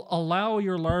 but it will allow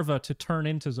your larva to turn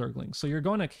into Zerglings. So you're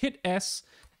going to hit S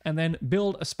and then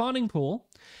build a spawning pool.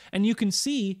 And you can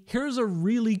see, here's a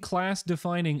really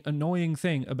class-defining, annoying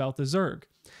thing about the Zerg,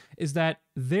 is that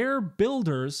their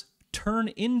builders turn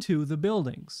into the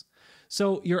buildings.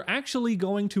 So you're actually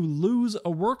going to lose a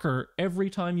worker every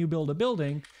time you build a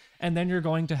building, and then you're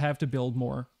going to have to build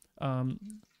more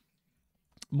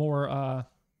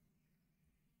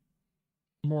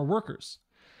workers.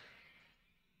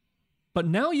 But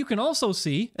now you can also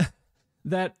see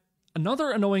that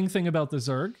another annoying thing about the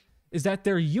Zerg is that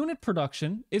their unit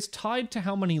production is tied to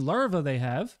how many larvae they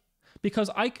have, because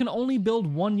I can only build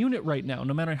one unit right now,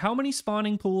 no matter how many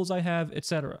spawning pools I have,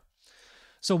 etc.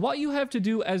 So what you have to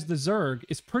do as the Zerg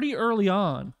is pretty early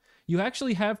on, you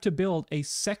actually have to build a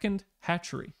second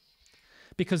hatchery,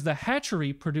 because the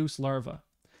hatchery produce larvae.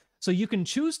 So you can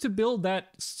choose to build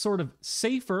that sort of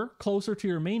safer, closer to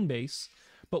your main base,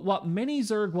 but what many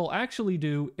Zerg will actually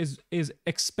do is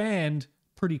expand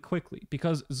pretty quickly,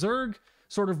 because Zerg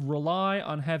sort of rely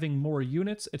on having more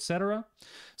units, etc.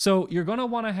 So you're going to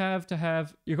want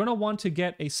to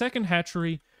get a second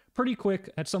hatchery pretty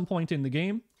quick at some point in the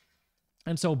game.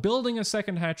 And so building a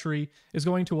second hatchery is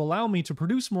going to allow me to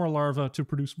produce more larvae to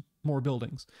produce more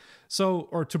buildings.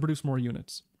 Or to produce more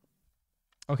units.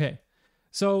 Okay.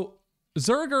 So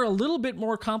Zerg are a little bit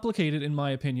more complicated, in my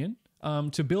opinion,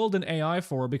 to build an AI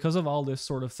for, because of all this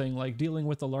sort of thing, like dealing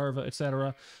with the larvae,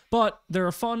 etc. But they're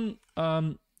a fun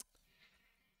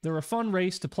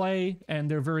race to play, and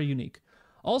they're very unique.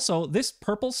 Also, this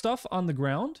purple stuff on the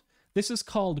ground, this is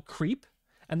called creep,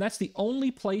 and that's the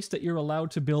only place that you're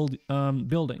allowed to build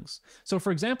buildings. So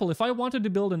for example, if I wanted to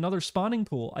build another spawning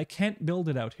pool, I can't build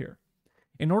it out here.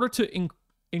 In order to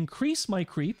increase my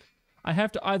creep, I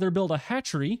have to either build a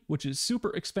hatchery, which is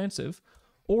super expensive,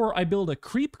 or I build a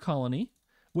creep colony,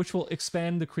 which will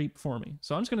expand the creep for me.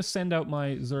 So I'm just going to send out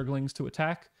my Zerglings to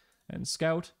attack and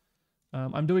scout.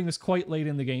 I'm doing this quite late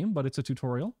in the game, but it's a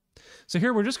tutorial. So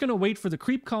here we're just going to wait for the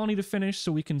creep colony to finish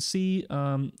so we can see...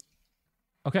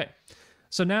 okay,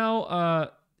 so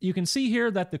now you can see here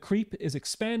that the creep is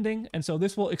expanding, and so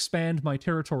this will expand my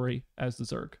territory as the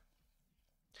Zerg.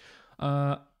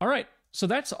 All right, so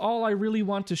that's all I really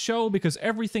want to show, because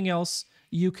everything else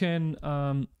you can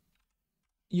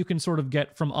sort of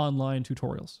get from online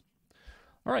tutorials.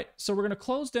 All right, so we're going to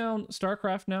close down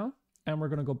StarCraft now, and we're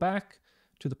going to go back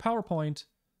to the PowerPoint,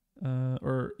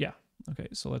 okay,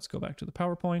 so let's go back to the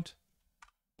PowerPoint.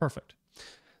 Perfect.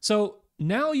 So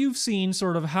now you've seen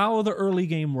sort of how the early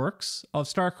game works of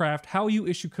StarCraft, how you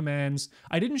issue commands.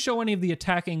 I didn't show any of the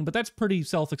attacking, but that's pretty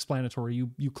self-explanatory.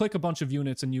 You click a bunch of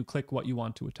units and you click what you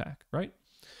want to attack, right?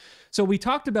 So we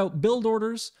talked about build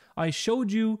orders. I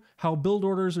showed you how build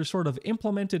orders are sort of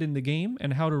implemented in the game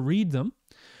and how to read them.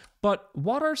 But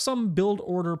what are some build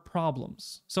order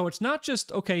problems? So it's not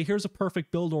just, okay, here's a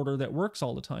perfect build order that works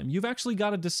all the time. You've actually got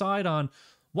to decide on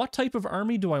what type of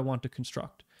army do I want to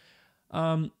construct.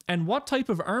 And what type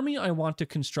of army I want to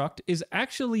construct is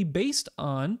actually based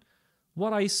on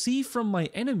what I see from my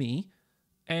enemy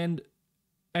and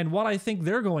what I think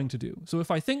they're going to do. So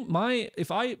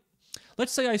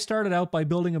let's say I started out by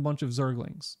building a bunch of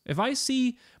Zerglings. If I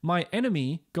see my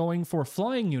enemy going for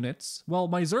flying units, well,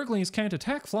 my Zerglings can't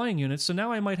attack flying units, so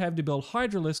now I might have to build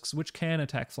Hydralisks, which can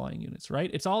attack flying units,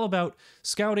 right? It's all about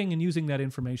scouting and using that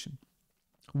information.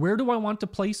 Where do I want to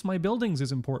place my buildings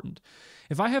is important.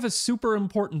 If I have a super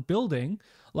important building,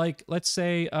 like let's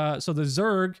say, so the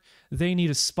Zerg, they need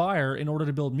a spire in order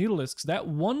to build Mutalisks. That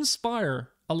one spire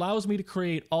allows me to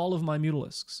create all of my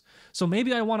Mutalisks. So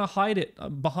maybe I want to hide it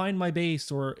behind my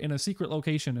base or in a secret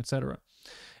location, etc.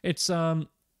 It's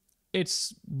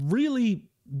really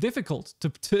difficult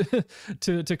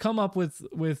to come up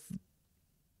with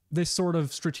this sort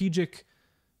of strategic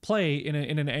play in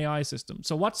an AI system.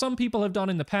 So what some people have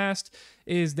done in the past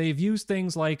is they've used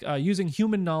things like using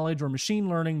human knowledge or machine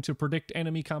learning to predict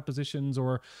enemy compositions,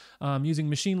 or using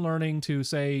machine learning to,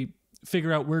 say,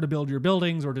 figure out where to build your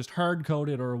buildings, or just hard code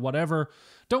it or whatever.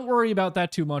 Don't worry about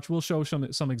that too much. We'll show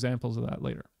some examples of that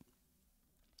later.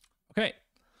 Okay,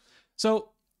 so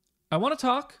I want to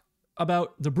talk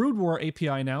about the Brood War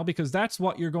API now, because that's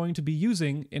what you're going to be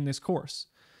using in this course.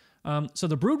 So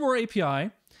the Brood War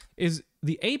API is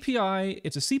the API,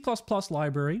 it's a C++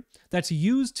 library that's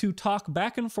used to talk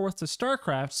back and forth to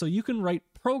StarCraft so you can write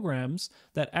programs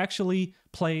that actually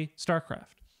play StarCraft.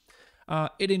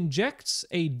 It injects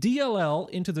a DLL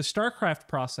into the StarCraft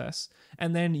process,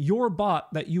 and then your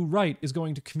bot that you write is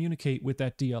going to communicate with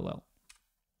that DLL.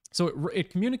 So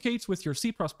it communicates with your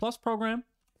C++ program.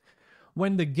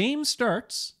 When the game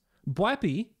starts,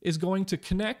 BWAPI is going to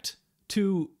connect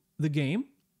to the game.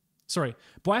 Sorry,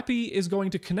 BWAPI is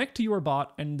going to connect to your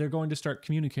bot, and they're going to start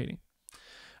communicating.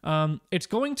 It's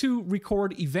going to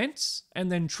record events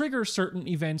and then trigger certain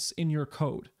events in your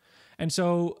code. And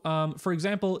so, for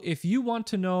example, if you want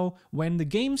to know when the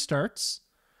game starts,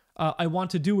 I want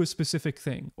to do a specific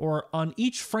thing, or on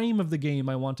each frame of the game,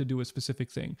 I want to do a specific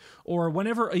thing, or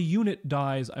whenever a unit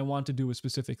dies, I want to do a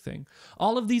specific thing.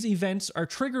 All of these events are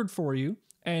triggered for you,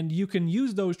 and you can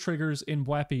use those triggers in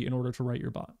BWAPI in order to write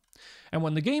your bot. And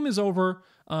when the game is over,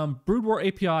 Brood War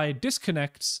API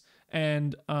disconnects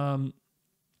and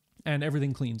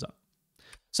everything cleans up.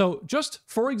 So just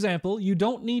for example, you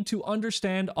don't need to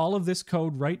understand all of this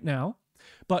code right now,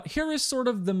 but here is sort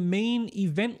of the main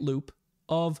event loop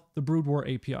of the Brood War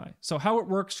API. So how it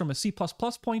works from a C++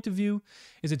 point of view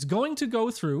is it's going to go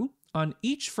through on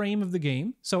each frame of the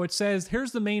game. So it says,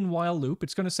 here's the main while loop.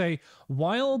 It's going to say,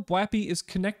 while BWAPI is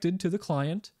connected to the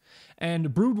client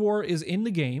and Brood War is in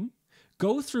the game,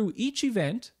 go through each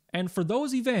event, and for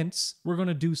those events, we're going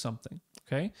to do something,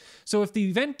 okay? So if the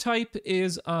event type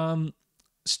is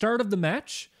start of the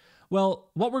match, well,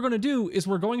 what we're going to do is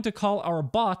we're going to call our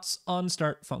bots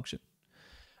onStart function.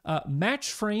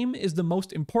 Match frame is the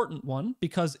most important one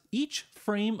because each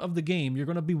frame of the game, you're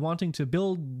going to be wanting to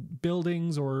build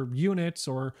buildings or units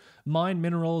or mine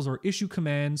minerals or issue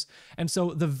commands. And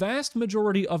so the vast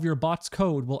majority of your bot's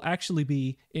code will actually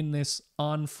be in this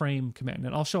onFrame command.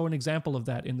 And I'll show an example of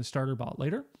that in the starter bot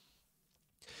later.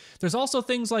 There's also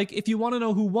things like if you want to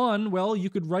know who won, well, you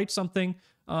could write something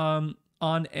on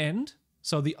end.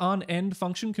 So the on end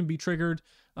function can be triggered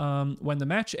when the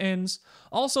match ends.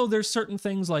 Also, there's certain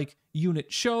things like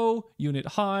unit show, unit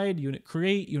hide, unit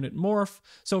create, unit morph.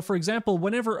 So for example,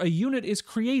 whenever a unit is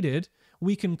created,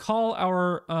 we can call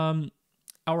our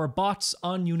bots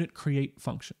on unit create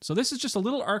function. So this is just a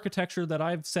little architecture that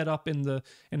I've set up in a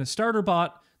starter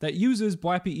bot that uses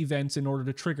BWAPI events in order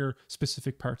to trigger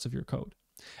specific parts of your code.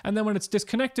 And then when it's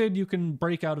disconnected, you can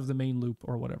break out of the main loop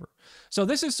or whatever. So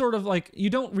this is sort of like, you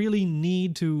don't really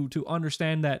need to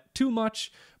understand that too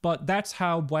much, but that's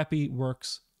how BWAPI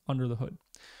works under the hood.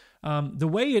 The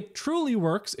way it truly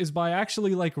works is by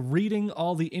actually like reading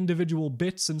all the individual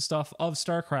bits and stuff of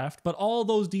StarCraft, but all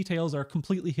those details are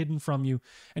completely hidden from you,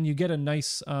 and you get a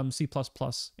nice C++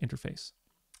 interface.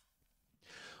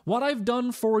 What I've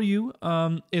done for you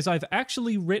is I've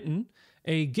actually written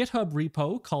a GitHub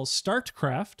repo called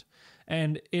StartCraft,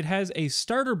 and it has a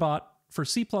starter bot for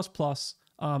C++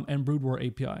 and Brood War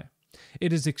API.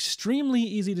 It is extremely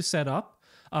easy to set up.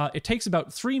 It takes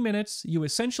about 3 minutes. You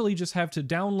essentially just have to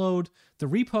download the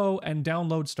repo and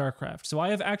download StarCraft. So I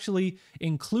have actually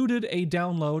included a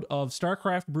download of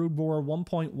StarCraft Brood War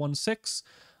 1.16.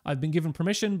 I've been given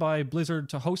permission by Blizzard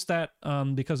to host that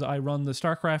because I run the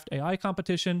StarCraft AI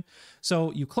competition.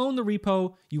 So you clone the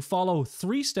repo, you follow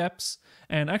 3 steps,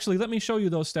 and actually let me show you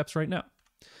those steps right now.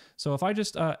 So if I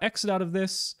just exit out of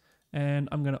this, and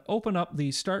I'm going to open up the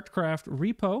StartCraft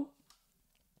repo.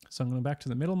 So I'm going back to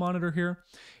the middle monitor here.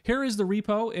 Here is the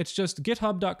repo. It's just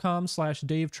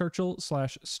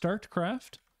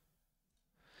github.com/DaveChurchill/StartCraft.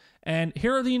 And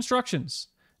here are the instructions.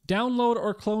 Download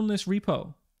or clone this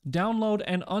repo. Download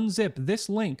and unzip this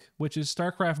link, which is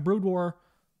StarCraft Brood War,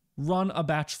 run a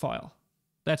batch file.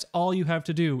 That's all you have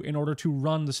to do in order to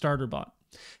run the starter bot.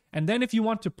 And then if you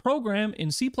want to program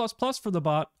in C++ for the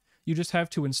bot, you just have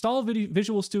to install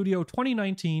Visual Studio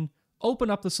 2019, open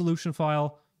up the solution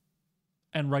file,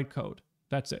 and write code.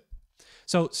 That's it.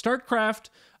 So StartCraft,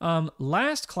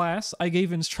 last class, I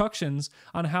gave instructions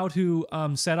on how to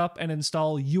set up and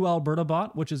install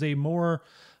UAlbertabot, which is a more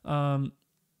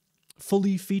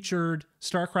fully featured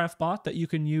StarCraft bot that you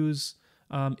can use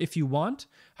if you want.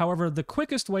 However, the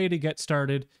quickest way to get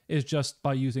started is just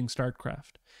by using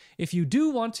StartCraft. If you do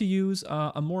want to use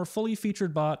a more fully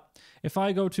featured bot, if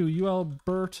I go to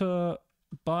UAlbertabot,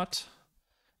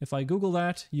 if I Google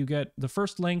that, you get the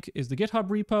first link is the GitHub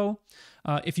repo.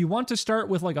 If you want to start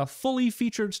with like a fully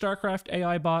featured StarCraft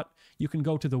AI bot, you can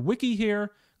go to the wiki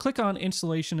here, click on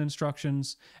installation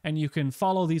instructions, and you can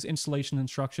follow these installation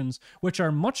instructions, which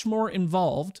are much more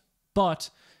involved. But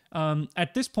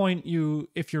at this point,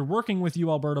 if you're working with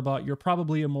UAlbertabot, you're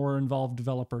probably a more involved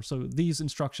developer. So these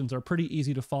instructions are pretty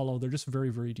easy to follow. They're just very,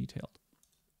 very detailed.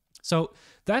 So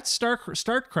that's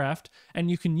StartCraft, and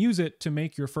you can use it to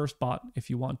make your first bot if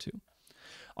you want to.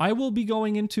 I'll be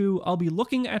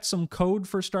looking at some code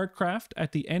for StartCraft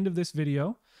at the end of this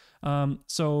video.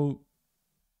 So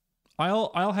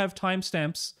I'll have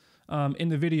timestamps in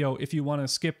the video if you want to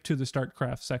skip to the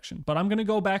StartCraft section. But I'm going to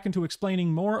go back into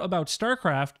explaining more about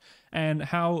StarCraft and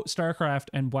how StarCraft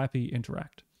and BWAPI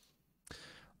interact.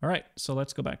 All right, so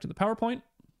let's go back to the PowerPoint.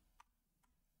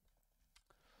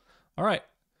 All right.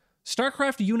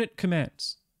 StarCraft unit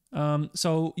commands.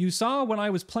 So you saw when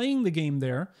I was playing the game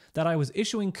there that I was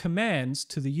issuing commands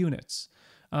to the units.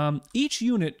 Each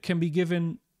unit can be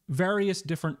given various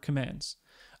different commands.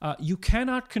 You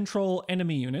cannot control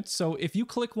enemy units. So if you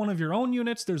click one of your own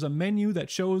units, there's a menu that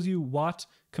shows you what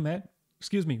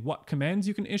commands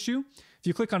you can issue. If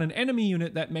you click on an enemy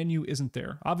unit, that menu isn't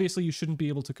there. Obviously, you shouldn't be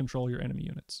able to control your enemy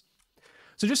units.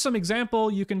 So just some example,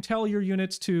 you can tell your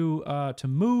units to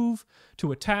move,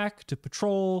 to attack, to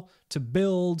patrol, to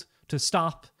build, to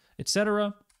stop,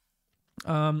 etc.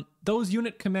 Those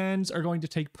unit commands are going to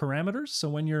take parameters. So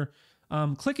when you're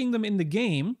clicking them in the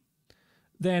game,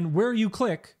 then where you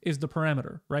click is the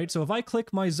parameter, right? So if I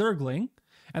click my Zergling,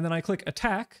 and then I click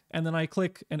attack, and then I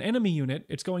click an enemy unit,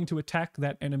 it's going to attack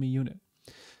that enemy unit.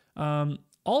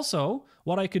 Also,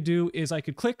 what I could do is I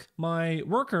could click my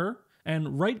worker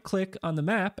and right-click on the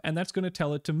map, and that's going to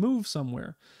tell it to move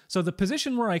somewhere. So the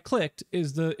position where I clicked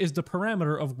is the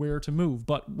parameter of where to move.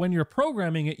 But when you're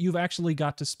programming it, you've actually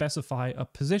got to specify a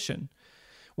position.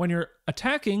 When you're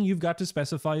attacking, you've got to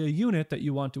specify a unit that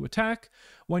you want to attack.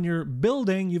 When you're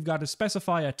building, you've got to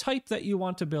specify a type that you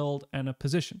want to build and a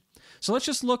position. So let's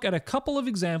just look at a couple of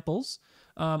examples,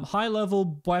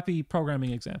 high-level BWAPI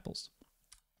programming examples.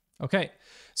 Okay,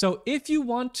 so if you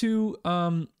want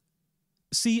to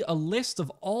see a list of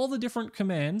all the different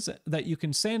commands that you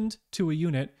can send to a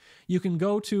unit, you can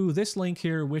go to this link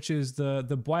here, which is the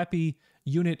BWAPI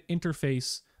unit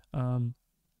interface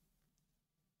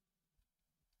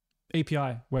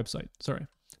API website. Sorry,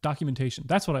 documentation.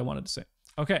 That's what I wanted to say.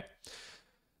 Okay,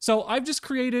 so I've just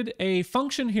created a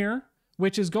function here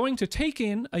which is going to take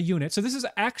in a unit. So this is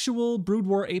actual Brood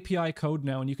War API code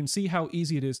now, and you can see how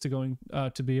easy it is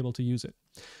to be able to use it.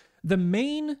 The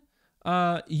main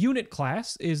unit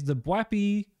class is the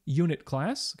BWAPI unit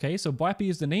class. Okay, so BWAPI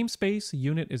is the namespace,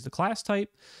 unit is the class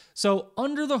type. So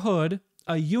under the hood,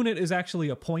 a unit is actually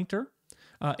a pointer.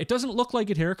 It doesn't look like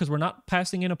it here because we're not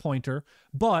passing in a pointer,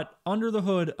 but under the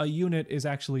hood, a unit is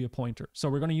actually a pointer. So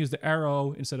we're going to use the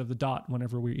arrow instead of the dot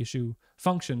whenever we issue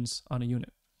functions on a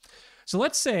unit. So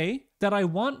let's say that I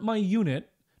want my unit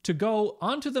to go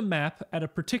onto the map at a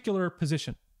particular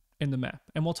position in the map.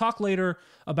 And we'll talk later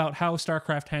about how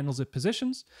StarCraft handles its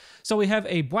positions. So we have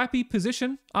a BWAPI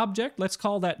position object. Let's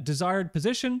call that desired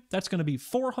position. That's going to be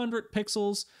 400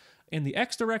 pixels in the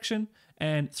X direction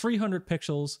and 300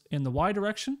 pixels in the Y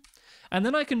direction. And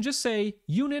then I can just say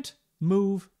unit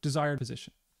move desired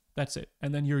position. That's it.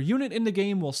 And then your unit in the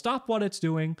game will stop what it's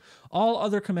doing. All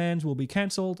other commands will be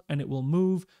canceled and it will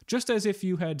move just as if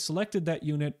you had selected that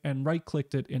unit and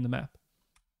right-clicked it in the map.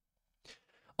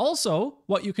 Also,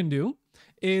 what you can do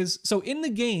is, so in the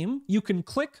game, you can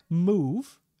click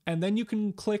move and then you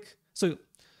can click, so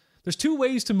there's two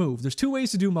ways to move. There's two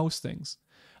ways to do most things.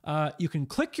 You can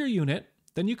click your unit,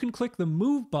 then you can click the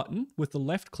move button with the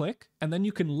left click, and then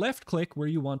you can left click where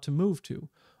you want to move to.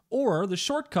 Or the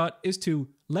shortcut is to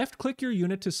left click your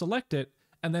unit to select it,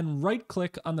 and then right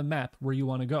click on the map where you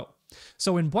want to go.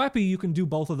 So in BWAPI, you can do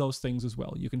both of those things as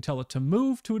well. You can tell it to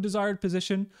move to a desired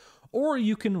position, or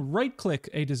you can right click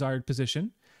a desired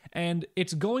position, and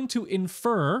it's going to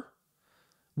infer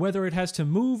whether it has to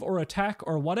move or attack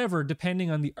or whatever,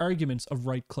 depending on the arguments of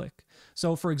right click.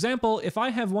 So for example, if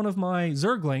I have one of my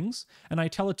Zerglings and I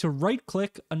tell it to right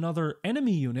click another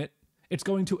enemy unit, it's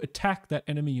going to attack that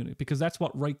enemy unit because that's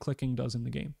what right clicking does in the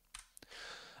game.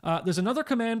 There's another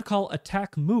command called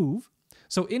attack move.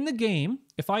 So in the game,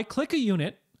 if I click a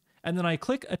unit and then I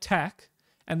click attack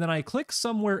and then I click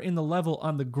somewhere in the level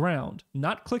on the ground,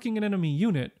 not clicking an enemy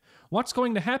unit, what's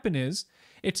going to happen is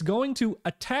it's going to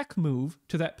attack move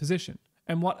to that position.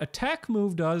 And what attack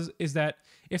move does is that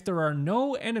if there are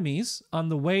no enemies on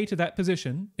the way to that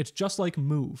position, it's just like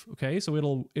move, okay? So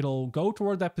it'll go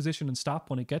toward that position and stop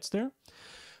when it gets there.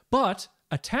 But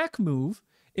attack move,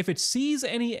 if it sees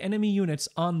any enemy units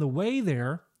on the way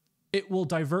there, it will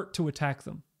divert to attack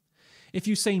them. If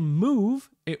you say move,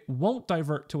 it won't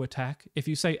divert to attack. If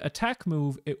you say attack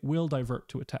move, it will divert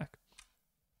to attack.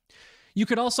 You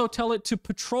could also tell it to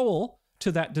patrol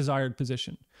to that desired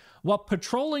position. What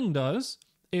patrolling does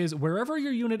is wherever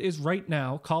your unit is right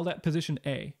now, call that position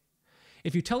A.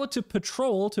 If you tell it to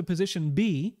patrol to position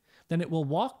B, then it will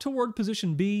walk toward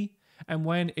position B, and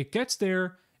when it gets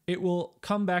there, it will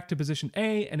come back to position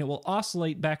A, and it will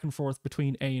oscillate back and forth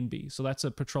between A and B. So that's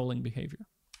a patrolling behavior.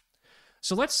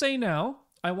 So let's say now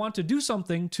I want to do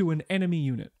something to an enemy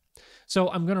unit. So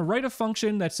I'm going to write a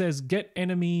function that says get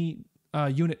enemy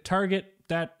unit target.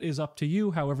 That is up to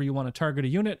you, however you want to target a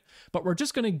unit, but we're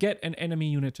just going to get an enemy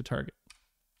unit to target.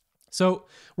 So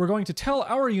we're going to tell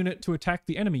our unit to attack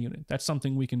the enemy unit. That's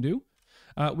something we can do.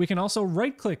 We can also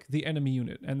right-click the enemy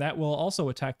unit, and that will also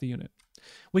attack the unit.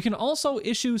 We can also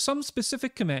issue some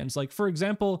specific commands, like, for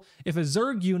example, if a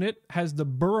Zerg unit has the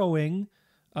burrowing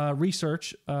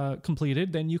research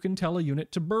completed, then you can tell a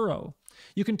unit to burrow.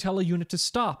 You can tell a unit to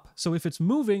stop. So if it's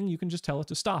moving, you can just tell it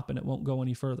to stop and it won't go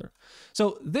any further.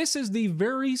 So this is the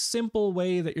very simple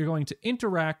way that you're going to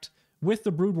interact with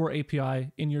the Brood War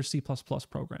API in your C++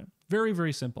 program. Very,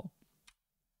 very simple.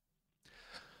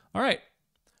 All right.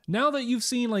 Now that you've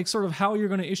seen like sort of how you're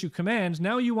going to issue commands,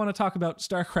 now you want to talk about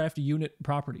StarCraft unit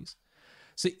properties.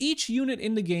 So each unit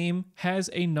in the game has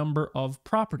a number of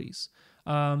properties.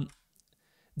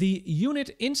 The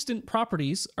unit instant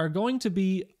properties are going to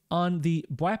be on the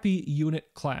BWAPI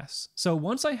unit class. So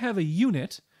once I have a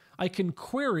unit, I can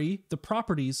query the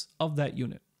properties of that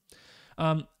unit.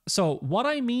 So what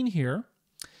I mean here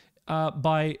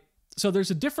so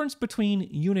there's a difference between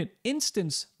unit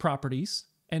instance properties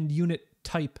and unit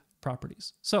type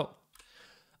properties. So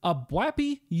a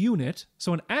BWAPI unit,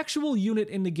 so an actual unit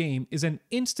in the game, is an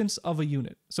instance of a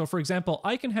unit. So for example,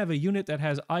 I can have a unit that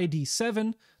has ID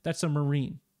 7, that's a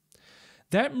Marine.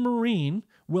 That Marine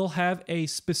will have a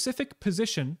specific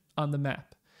position on the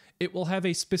map. It will have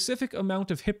a specific amount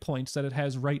of hit points that it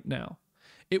has right now.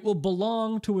 It will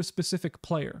belong to a specific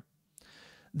player.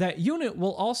 That unit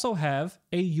will also have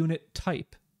a unit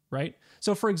type, right?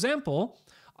 So for example,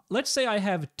 let's say I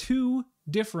have two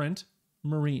different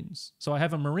Marines. So I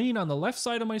have a Marine on the left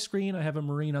side of my screen, I have a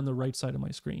Marine on the right side of my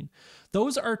screen.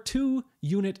 Those are two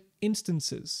unit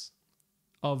instances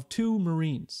of two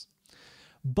Marines.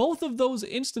 Both of those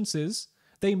instances,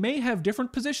 they may have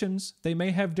different positions, they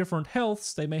may have different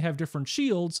healths, they may have different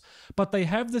shields, but they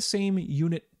have the same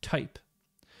unit type.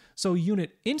 So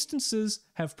unit instances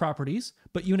have properties,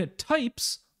 but unit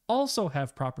types also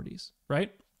have properties,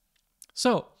 right?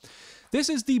 So this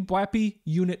is the BWAPI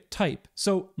unit type.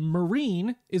 So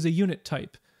Marine is a unit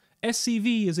type.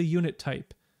 SCV is a unit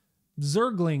type.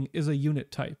 Zergling is a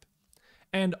unit type.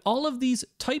 And all of these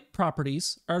type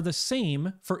properties are the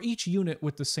same for each unit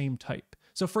with the same type.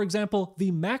 So for example,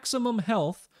 the maximum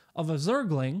health of a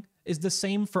Zergling is the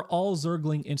same for all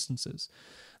Zergling instances.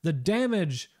 The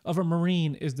damage of a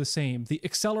Marine is the same. The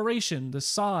acceleration, the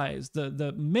size,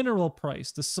 the mineral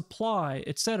price, the supply,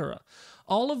 etc.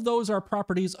 All of those are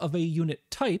properties of a unit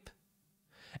type,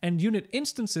 and unit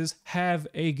instances have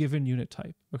a given unit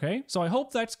type. Okay, so I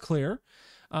hope that's clear.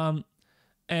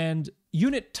 And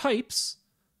unit types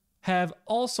have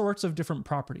all sorts of different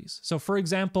properties. So for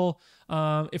example,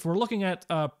 if we're looking at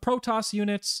Protoss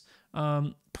units,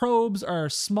 probes are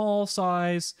small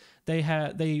size.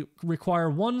 They require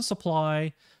 1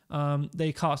 supply.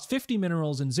 They cost 50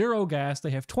 minerals and 0 gas.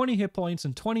 They have 20 hit points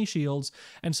and 20 shields.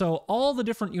 And so all the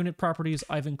different unit properties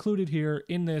I've included here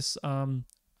in this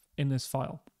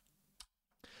file.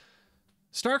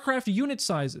 StarCraft unit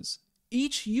sizes.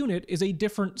 Each unit is a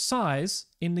different size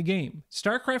in the game.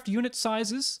 StarCraft unit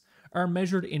sizes are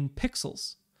measured in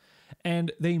pixels,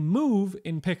 and they move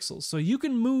in pixels. So you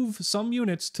can move some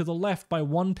units to the left by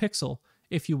 1 pixel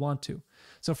if you want to.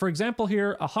 So for example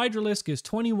here, a Hydralisk is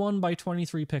 21 by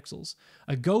 23 pixels.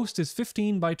 A Ghost is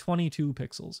 15 by 22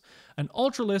 pixels. An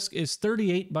Ultralisk is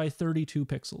 38 by 32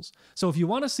 pixels. So if you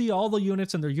want to see all the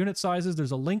units and their unit sizes,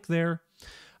 there's a link there.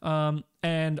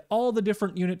 And all the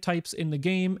different unit types in the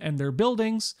game and their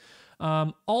buildings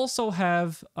also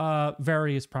have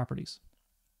various properties.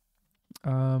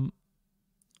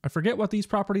 I forget what these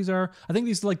properties are. I think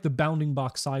these are like the bounding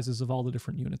box sizes of all the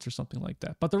different units or something like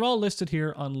that. But they're all listed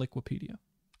here on Liquipedia.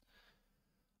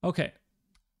 Okay.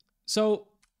 So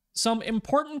some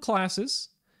important classes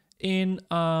in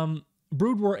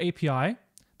Brood War API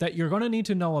that you're going to need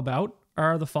to know about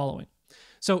are the following.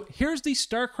 So here's the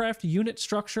StarCraft unit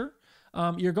structure.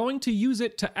 You're going to use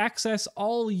it to access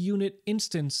all unit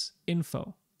instance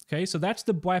info. Okay, so that's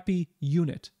the BWAPI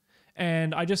unit.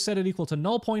 And I just set it equal to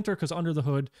null pointer because under the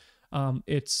hood,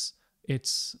 it's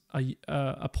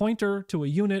a pointer to a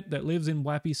unit that lives in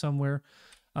BWAPI somewhere.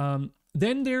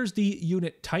 Then there's the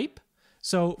unit type.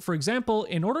 So for example,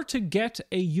 in order to get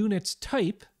a unit's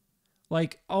type,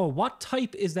 like, oh, what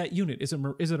type is that unit? Is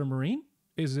it a Marine?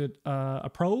 Is it a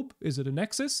probe? Is it a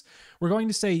Nexus? We're going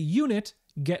to say unit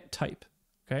get type.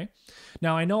 Okay.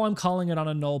 Now I know I'm calling it on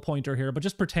a null pointer here, but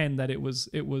just pretend that it was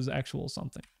actual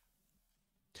something.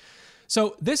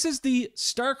 So this is the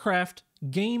StarCraft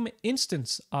game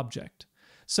instance object.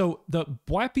 So the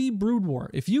BWAPI Brood War,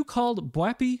 if you called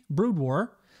BWAPI Brood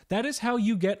War, that is how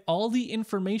you get all the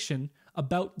information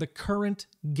about the current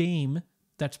game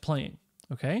that's playing.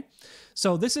 Okay,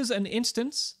 so this is an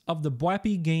instance of the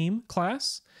BWAPI game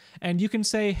class, and you can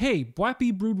say, hey,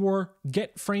 BWAPI Brood War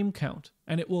get frame count,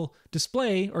 and it will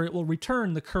display or it will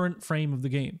return the current frame of the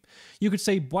game. You could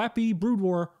say BWAPI Brood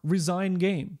War resign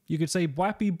game. You could say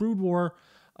BWAPI Brood War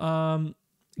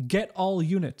get all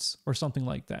units or something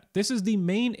like that. This is the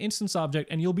main instance object,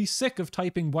 and you'll be sick of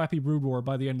typing BWAPI Brood War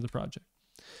by the end of the project.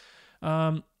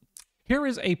 Here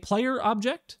is a player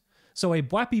object. So a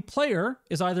BWAPI player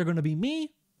is either going to be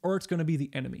me or it's going to be the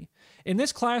enemy. In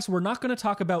this class, we're not going to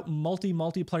talk about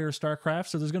multiplayer StarCraft,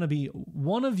 so there's going to be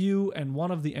one of you and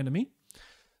one of the enemy.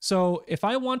 So if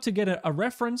I want to get a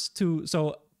reference to,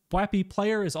 so BWAPI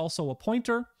player is also a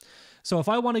pointer. So if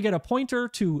I want to get a pointer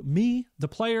to me, the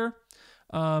player,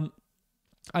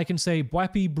 I can say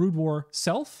BWAPI Brood War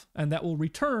self, and that will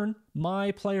return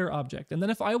my player object. And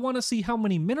then if I want to see how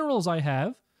many minerals I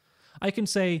have, I can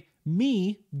say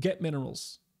me get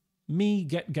minerals, me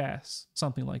get gas,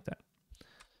 something like that.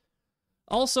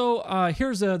 Also,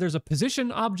 there's a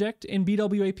position object in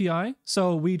BWAPI.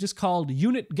 So we just called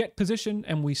unit get position,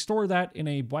 and we store that in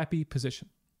a BWAPI position.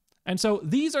 And so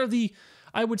these are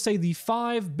I would say the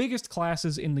 5 biggest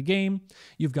classes in the game.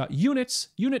 You've got units,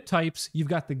 unit types, you've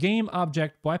got the game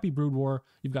object, BWAPI Brood War,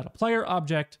 you've got a player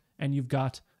object, and you've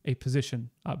got a position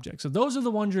object. So those are the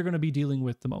ones you're going to be dealing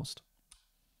with the most.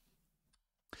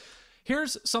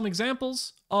 Here's some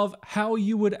examples of how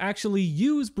you would actually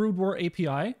use Brood War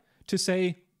API to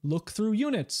say, look through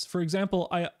units. For example,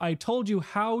 I told you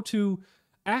how to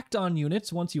act on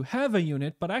units once you have a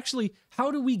unit, but actually,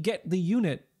 how do we get the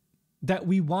unit that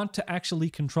we want to actually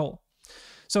control?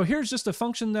 So here's just a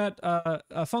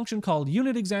function called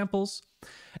unit examples.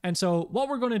 And so what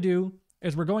we're going to do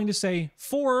is we're going to say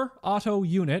for auto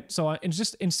unit. So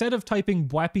instead of typing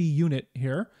BWAPI unit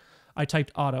here, I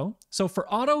typed auto. So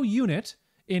for auto unit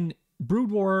in Brood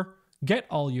War get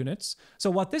all units. So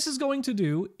what this is going to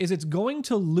do is it's going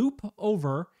to loop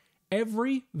over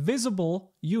every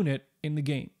visible unit in the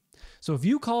game. So if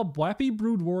you call BWAPI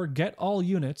Brood War get all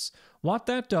units, what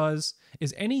that does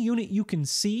is any unit you can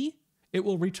see, it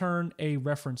will return a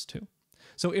reference to.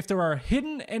 So if there are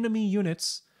hidden enemy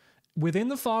units within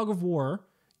the fog of war,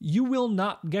 you will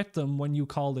not get them when you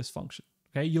call this function.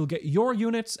 Okay, you'll get your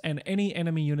units and any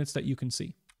enemy units that you can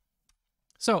see.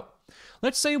 So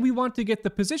let's say we want to get the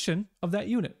position of that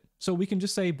unit. So we can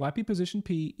just say BWAPI position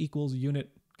P equals unit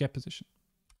get position.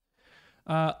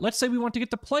 Let's say we want to get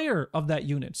the player of that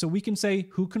unit. So we can say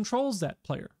who controls that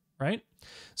player, right?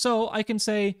 So I can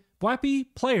say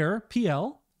BWAPI player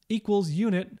PL equals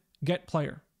unit get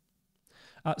player.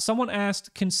 Someone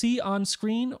asked, can see on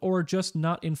screen or just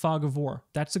not in fog of war?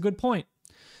 That's a good point.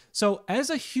 So as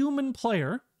a human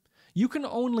player, you can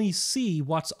only see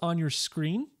what's on your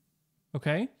screen,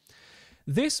 okay?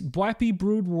 This BWAPI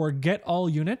Brood War get all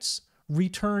units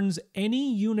returns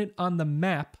any unit on the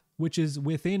map which is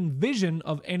within vision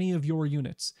of any of your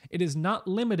units. It is not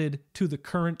limited to the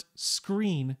current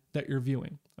screen that you're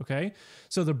viewing, okay?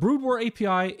 So the Brood War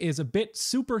API is a bit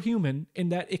superhuman in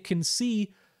that it can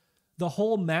see the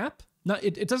whole map.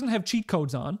 It doesn't have cheat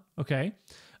codes on, okay?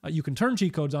 You can turn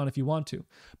cheat codes on if you want to,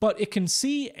 but it can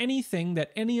see anything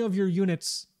that any of your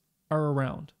units are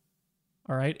around.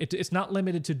 All right, it's not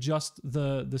limited to just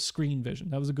the screen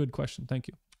vision. That was a good question. Thank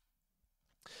you.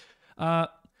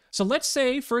 So let's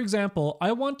say, for example,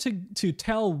 I want to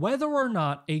tell whether or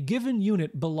not a given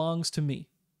unit belongs to me.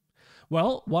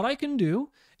 Well, what I can do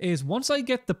is once I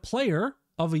get the player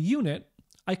of a unit,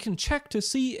 I can check to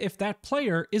see if that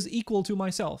player is equal to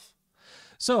myself.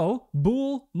 So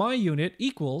bool my unit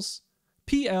equals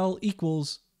PL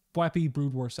equals BWAPI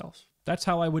Brood War self. That's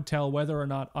how I would tell whether or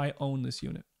not I own this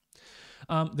unit.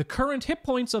 The current hit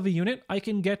points of a unit, I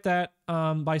can get that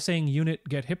by saying unit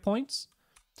get hit points.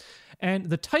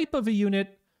 And the type of a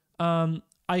unit,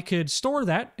 I could store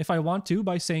that if I want to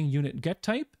by saying unit get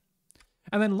type.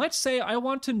 And then let's say I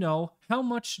want to know how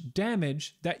much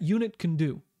damage that unit can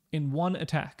do in one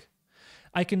attack.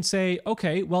 I can say,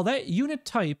 okay, well, that unit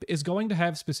type is going to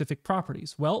have specific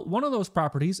properties. Well, one of those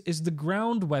properties is the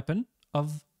ground weapon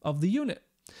of the unit.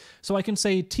 So I can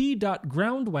say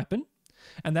t.ground weapon,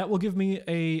 and that will give me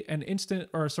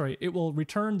it will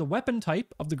return the weapon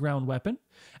type of the ground weapon,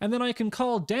 and then I can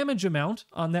call damage amount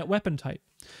on that weapon type.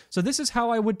 So this is how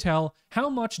I would tell how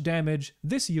much damage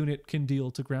this unit can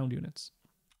deal to ground units.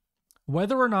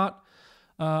 Whether or not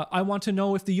I want to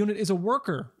know if the unit is a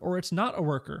worker or it's not a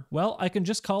worker. Well, I can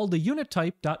just call the unit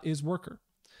type.isWorker.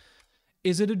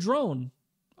 Is it a drone?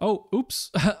 Oh, oops,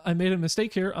 I made a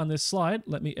mistake here on this slide.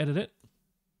 Let me edit it.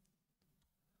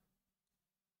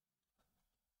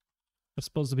 It's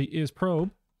supposed to be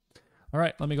isProbe. All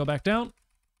right, let me go back down.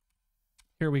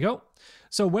 Here we go.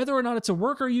 So whether or not it's a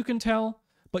worker, you can tell,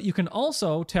 but you can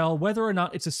also tell whether or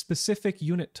not it's a specific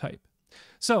unit type.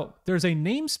 So there's a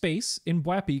namespace in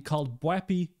BWAPI called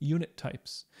BWAPI unit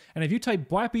types. And if you type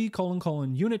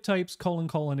BWAPI : unit types :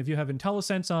 if you have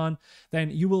IntelliSense on, then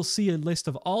you will see a list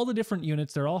of all the different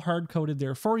units. They're all hard-coded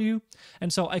there for you.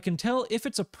 And so I can tell if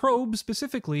it's a probe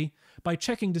specifically by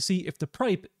checking to see if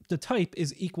the type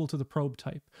is equal to the probe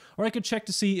type. Or I could check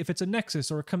to see if it's a Nexus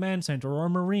or a Command Center or a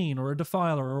Marine or a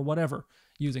Defiler or whatever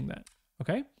using that.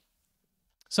 Okay?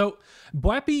 So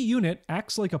BWAPI unit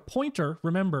acts like a pointer,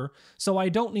 remember, so I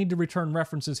don't need to return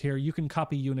references here. You can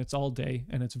copy units all day,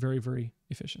 and it's very, very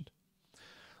efficient.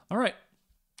 All right.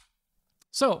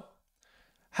 So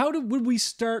how would we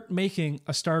start making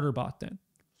a starter bot then?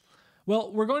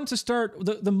 Well, we're going to start,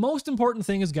 the most important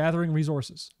thing is gathering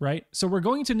resources, right? So we're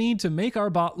going to need to make our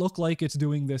bot look like it's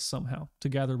doing this somehow to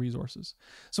gather resources.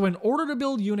 So in order to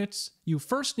build units, you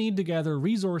first need to gather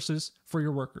resources for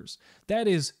your workers. That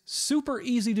is super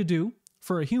easy to do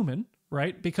for a human,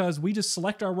 right? Because we just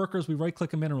select our workers, we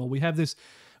right-click a mineral. We have this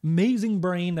amazing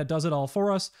brain that does it all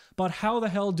for us, but how the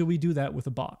hell do we do that with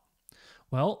a bot?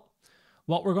 Well,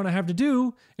 what we're going to have to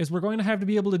do is we're going to have to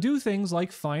be able to do things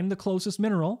like find the closest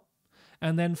mineral,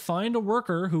 and then find a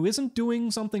worker who isn't doing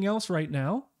something else right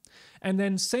now, and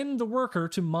then send the worker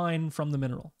to mine from the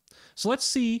mineral. So let's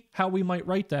see how we might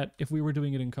write that if we were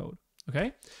doing it in code,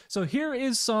 okay? So here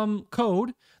is some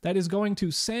code that is going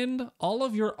to send all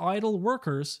of your idle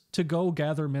workers to go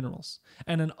gather minerals.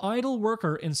 And an idle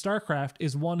worker in StarCraft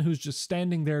is one who's just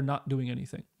standing there not doing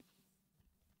anything.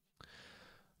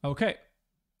 Okay.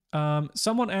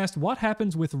 Someone asked, what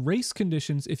happens with race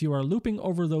conditions if you are looping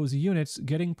over those units,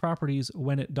 getting properties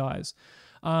when it dies?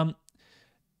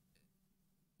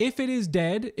 If it is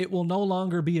dead, it will no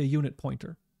longer be a unit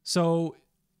pointer. So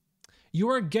you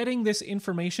are getting this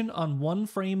information on one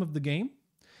frame of the game.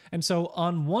 And so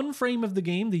on one frame of the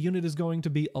game, the unit is going to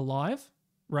be alive,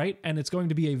 right? And it's going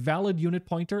to be a valid unit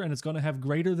pointer, and it's going to have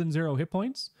greater than 0 hit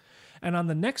points. And on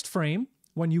the next frame,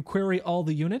 when you query all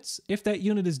the units, if that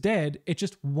unit is dead, it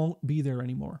just won't be there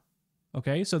anymore.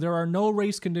 Okay, so there are no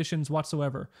race conditions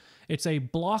whatsoever. It's a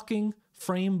blocking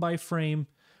frame by frame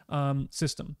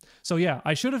system. So yeah,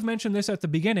 I should have mentioned this at the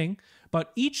beginning,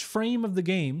 but each frame of the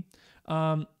game,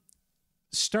 StarCraft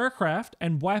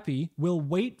and BWAPI will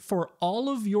wait for all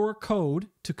of your code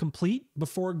to complete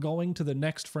before going to the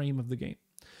next frame of the game.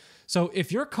 So if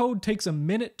your code takes a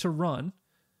minute to run,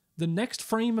 the next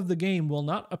frame of the game will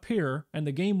not appear, and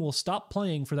the game will stop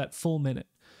playing for that full minute.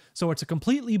 So it's a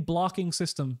completely blocking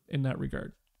system in that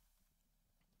regard.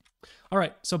 All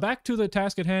right, so back to the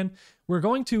task at hand. We're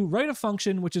going to write a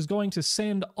function which is going to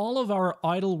send all of our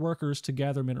idle workers to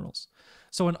gather minerals.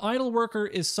 So an idle worker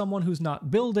is someone who's not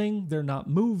building, they're not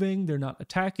moving, they're not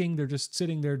attacking, they're just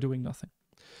sitting there doing nothing.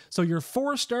 So your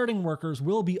 4 starting workers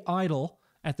will be idle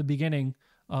at the beginning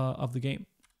of the game.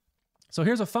 So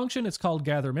here's a function, it's called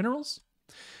gather minerals.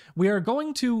 We are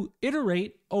going to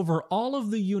iterate over all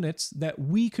of the units that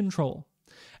we control.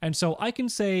 And so I can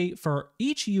say for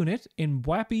each unit in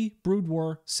BWAPI Brood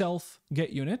War self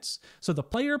get units, so the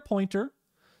player pointer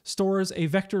stores a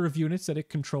vector of units that it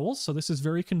controls. So this is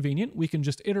very convenient. We can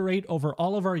just iterate over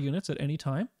all of our units at any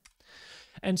time.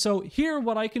 And so here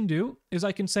what I can do is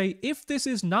I can say, if this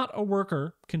is not a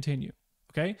worker, continue.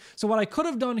 Okay, so what I could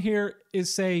have done here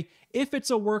is say, if it's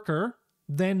a worker,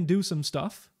 then do some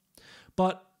stuff.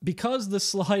 But because the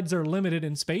slides are limited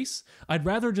in space, I'd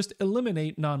rather just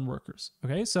eliminate non-workers.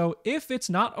 Okay, so if it's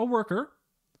not a worker,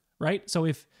 right? So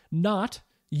if not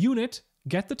unit,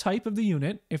 get the type of the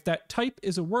unit. If that type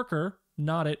is a worker,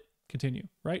 not it, continue,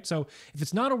 right? So if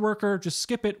it's not a worker, just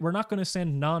skip it. We're not going to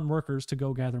send non-workers to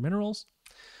go gather minerals.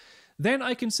 Then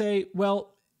I can say,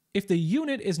 well, if the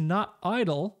unit is not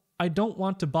idle, I don't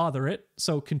want to bother it,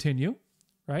 so continue,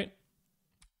 right?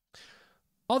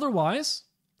 Otherwise,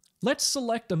 let's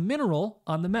select a mineral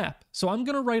on the map. So I'm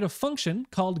going to write a function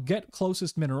called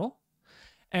getClosestMineral,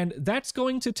 and that's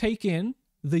going to take in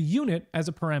the unit as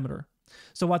a parameter.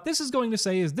 So what this is going to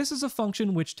say is this is a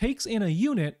function which takes in a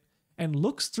unit and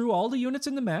looks through all the units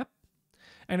in the map,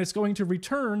 and it's going to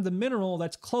return the mineral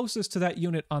that's closest to that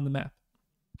unit on the map.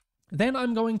 Then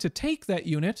I'm going to take that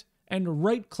unit and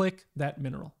right-click that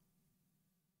mineral.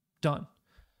 Done.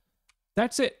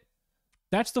 That's it.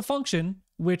 That's the function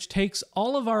which takes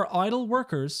all of our idle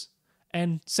workers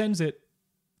and sends it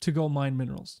to go mine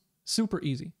minerals. Super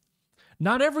easy.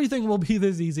 Not everything will be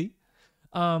this easy,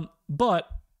 but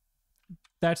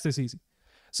that's this easy.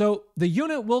 So the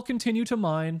unit will continue to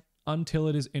mine until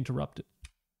it is interrupted.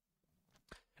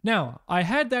 Now, I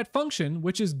had that function,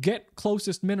 which is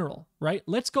getClosestMineral, right?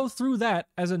 Let's go through that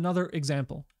as another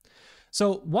example.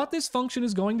 So what this function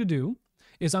is going to do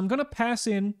is I'm going to pass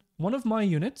in one of my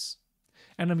units,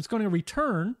 and I'm just going to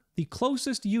return the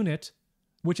closest unit,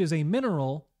 which is a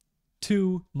mineral,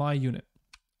 to my unit.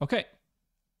 Okay.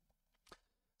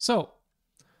 So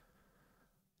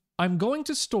I'm going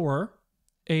to store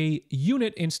a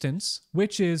unit instance,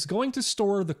 which is going to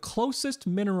store the closest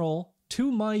mineral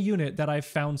to my unit that I've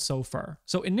found so far.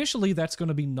 So initially that's going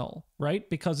to be null, right?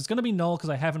 Because it's going to be null because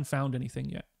I haven't found anything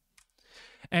yet.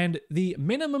 And the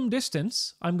minimum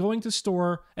distance I'm going to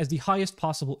store as the highest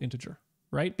possible integer,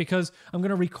 right? Because I'm going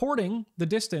to recording the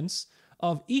distance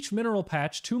of each mineral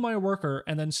patch to my worker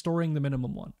and then storing the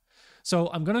minimum one. So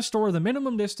I'm going to store the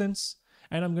minimum distance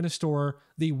and I'm going to store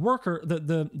the worker,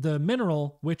 the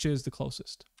mineral, which is the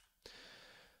closest.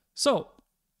 So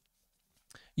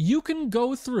you can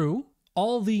go through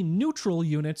all the neutral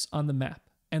units on the map,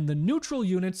 and the neutral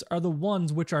units are the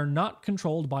ones which are not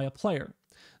controlled by a player.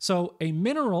 So a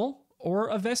mineral or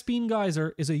a Vespene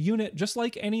geyser is a unit just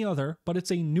like any other, but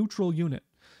it's a neutral unit.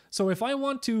 So if I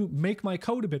want to make my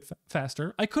code a bit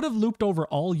faster, I could have looped over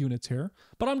all units here,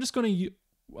 but I'm just going to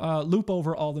loop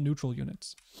over all the neutral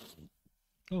units.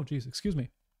 Oh, geez, excuse me.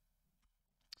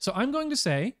 So I'm going to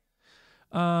say,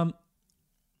 so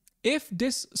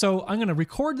I'm going to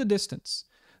record the distance.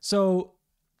 So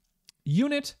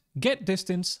unit get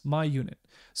distance my unit.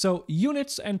 So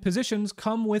units and positions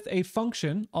come with a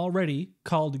function already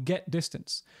called get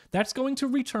distance. That's going to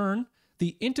return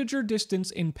the integer distance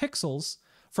in pixels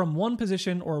from one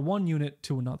position or one unit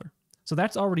to another. So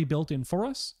that's already built in for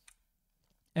us.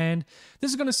 And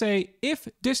this is going to say if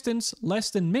distance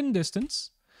less than min distance.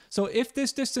 So if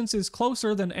this distance is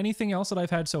closer than anything else that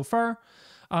I've had so far,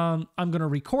 I'm going to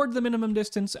record the minimum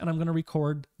distance and I'm going to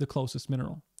record the closest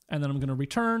mineral. And then I'm going to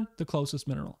return the closest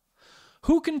mineral.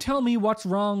 Who can tell me what's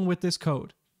wrong with this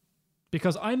code?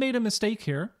 Because I made a mistake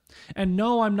here. And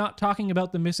no, I'm not talking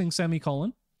about the missing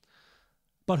semicolon.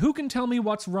 But who can tell me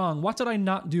what's wrong? What did I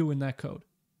not do in that code?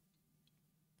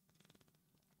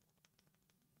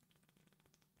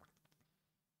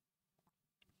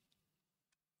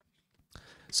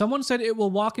 Someone said it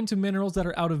will walk into minerals that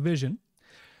are out of vision.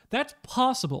 That's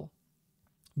possible.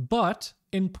 But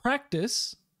in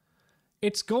practice,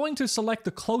 it's going to select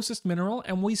the closest mineral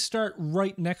and we start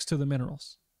right next to the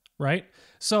minerals, right?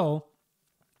 So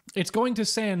it's going to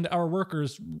send our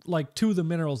workers like to the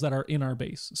minerals that are in our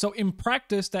base. So in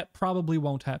practice, that probably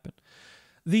won't happen.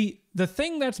 The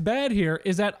thing that's bad here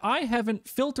is that I haven't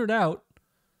filtered out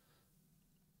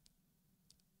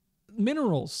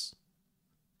minerals,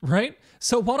 right?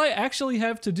 So what I actually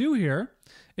have to do here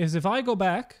is if I go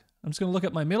back, I'm just going to look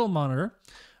at my middle monitor.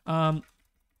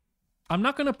 I'm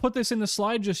not going to put this in the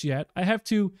slide just yet. I have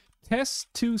to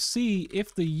test to see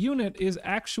if the unit is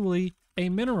actually a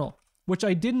mineral, which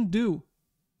I didn't do,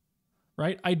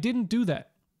 right? I didn't do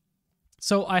that.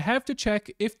 So I have to check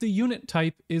if the unit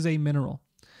type is a mineral.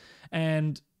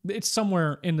 And it's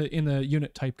somewhere in the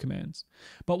unit type commands.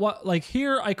 But what, like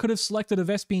here, I could have selected a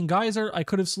Vespene geyser. I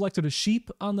could have selected a sheep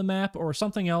on the map or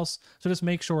something else. So just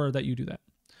make sure that you do that.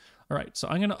 All right, so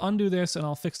I'm going to undo this and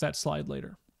I'll fix that slide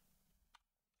later.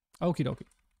 Okie dokie.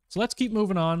 So let's keep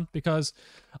moving on because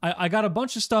I got a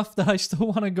bunch of stuff that I still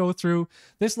want to go through.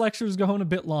 This lecture is going a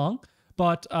bit long,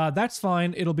 but that's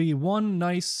fine. It'll be one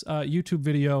nice YouTube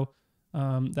video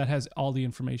that has all the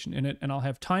information in it, and I'll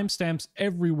have timestamps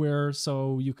everywhere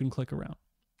so you can click around.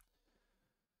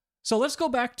 So let's go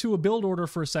back to a build order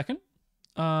for a second.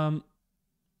 Oh,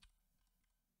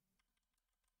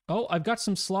 I've got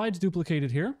some slides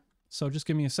duplicated here, so just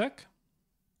give me a sec.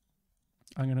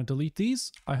 I'm going to delete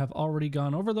these. I have already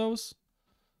gone over those.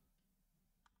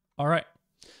 All right.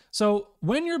 So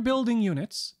when you're building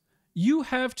units, you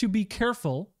have to be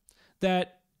careful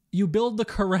that you build the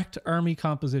correct army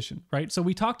composition, right? So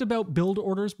we talked about build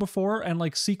orders before and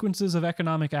like sequences of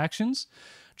economic actions.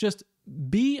 Just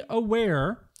be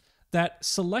aware that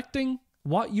selecting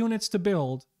what units to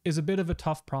build is a bit of a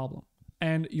tough problem.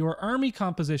 And your army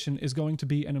composition is going to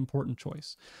be an important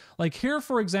choice. Like here,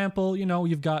 for example, you know,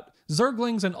 you've got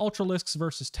Zerglings and Ultralisks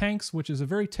versus tanks, which is a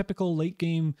very typical late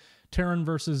game Terran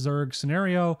versus Zerg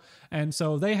scenario. And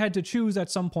so they had to choose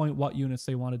at some point what units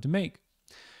they wanted to make.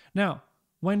 Now,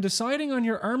 when deciding on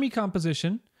your army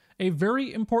composition, a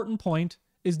very important point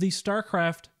is the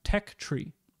StarCraft tech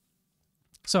tree.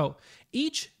 So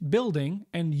each building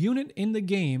and unit in the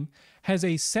game has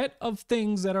a set of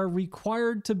things that are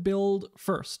required to build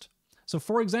first. So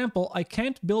for example, I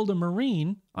can't build a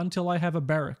marine until I have a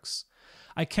barracks.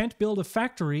 I can't build a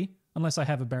factory unless I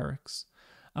have a barracks.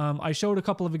 I showed a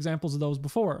couple of examples of those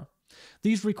before.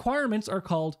 These requirements are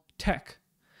called tech.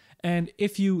 And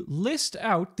if you list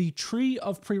out the tree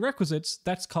of prerequisites,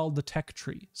 that's called the tech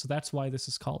tree. So that's why this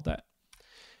is called that.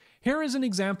 Here is an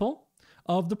example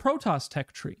of the Protoss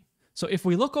tech tree. So if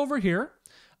we look over here,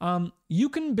 you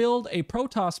can build a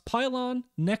Protoss pylon,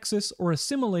 nexus, or a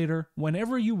simulator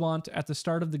whenever you want at the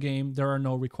start of the game. There are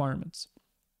no requirements.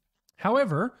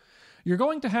 However, you're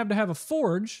going to have a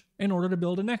forge in order to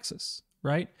build a nexus,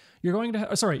 right? You're going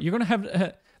to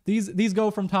have these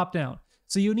go from top down.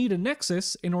 So you need a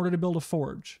nexus in order to build a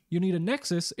forge. You need a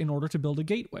nexus in order to build a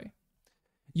gateway.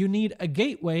 You need a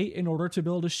gateway in order to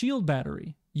build a shield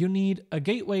battery. You need a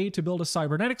gateway to build a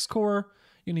cybernetics core.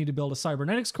 You need to build a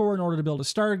cybernetics core in order to build a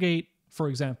Stargate, for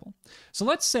example. So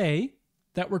let's say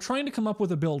that we're trying to come up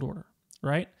with a build order,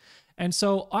 right? And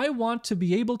so I want to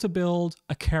be able to build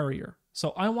a carrier. So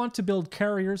I want to build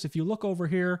carriers. If you look over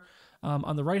here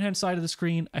on the right-hand side of the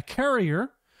screen, a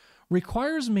carrier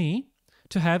requires me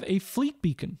to have a fleet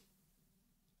beacon.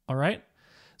 All right?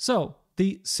 So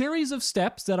the series of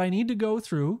steps that I need to go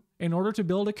through in order to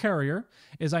build a carrier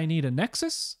is I need a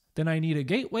nexus, then I need a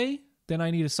gateway, then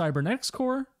I need a cybernetics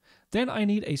core, then I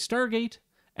need a Stargate,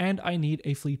 and I need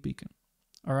a fleet beacon.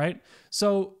 All right?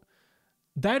 So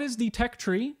that is the tech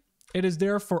tree. It is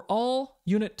there for all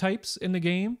unit types in the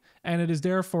game, and it is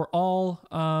there for all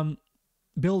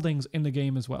buildings in the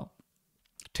game as well.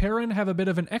 Terran have a bit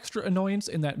of an extra annoyance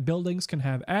in that buildings can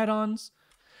have add-ons,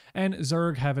 and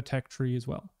Zerg have a tech tree as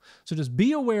well. So just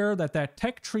be aware that that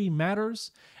tech tree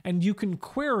matters, and you can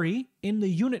query in the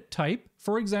unit type,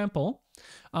 for example,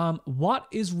 what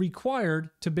is required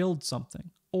to build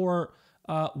something, or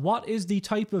what is the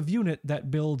type of unit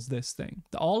that builds this thing.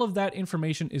 All of that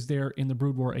information is there in the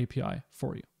Brood War API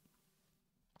for you.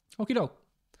 Okie doke.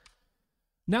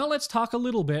 Now let's talk a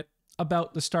little bit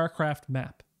about the StarCraft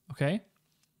map, okay?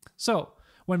 So,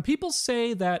 when people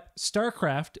say that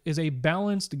StarCraft is a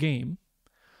balanced game,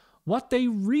 what they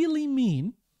really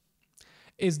mean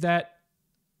is that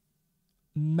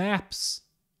maps,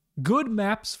 good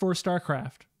maps for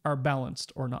StarCraft, are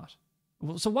balanced or not.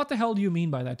 So what the hell do you mean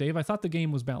by that, Dave? I thought the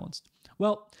game was balanced.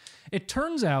 Well, it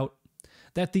turns out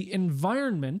that the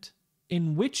environment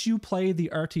in which you play the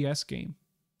RTS game,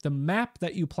 the map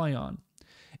that you play on,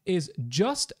 is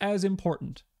just as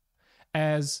important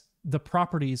as the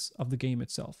properties of the game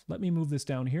itself. Let me move this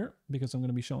down here because I'm going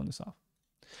to be showing this off.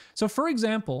 So for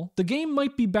example, the game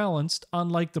might be balanced on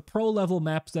like the pro level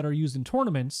maps that are used in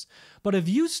tournaments, but if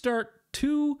you start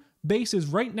two bases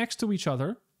right next to each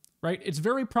other, right, it's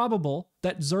very probable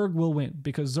that Zerg will win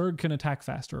because Zerg can attack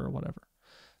faster or whatever.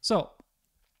 So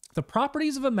the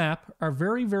properties of a map are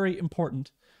very, very important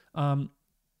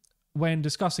when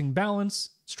discussing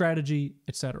balance, strategy,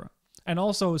 etc. And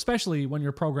also, especially when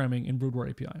you're programming in Brood War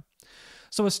API.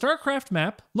 So a StarCraft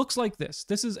map looks like this.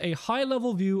 This is a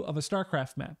high-level view of a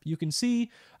StarCraft map. You can see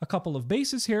a couple of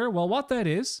bases here. Well, what that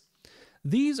is,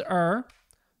 these are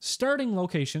starting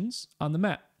locations on the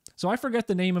map. So I forget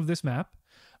the name of this map,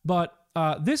 but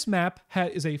this map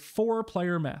is a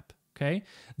 4-player map, okay?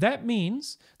 That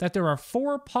means that there are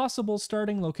 4 possible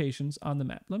starting locations on the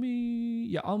map. I'll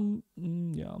move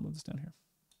this down here.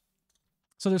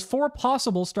 So there's 4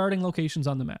 possible starting locations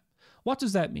on the map. What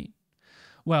does that mean?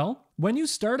 Well, when you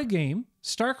start a game,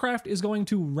 StarCraft is going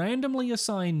to randomly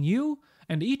assign you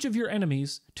and each of your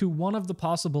enemies to one of the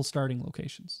possible starting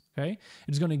locations, okay?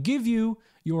 It's going to give you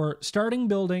your starting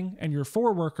building and your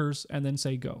 4 workers and then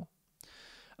say go.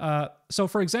 So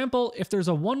for example, if there's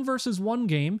a 1 versus 1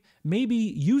 game, maybe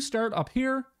you start up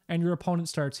here and your opponent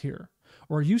starts here.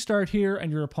 Or you start here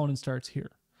and your opponent starts here.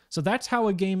 So that's how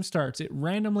a game starts. It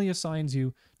randomly assigns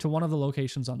you to one of the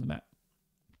locations on the map.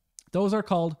 Those are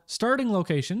called starting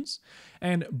locations.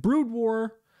 And Brood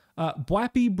War,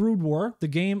 BWAPI Brood War, the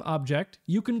game object,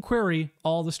 you can query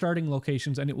all the starting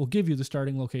locations and it will give you the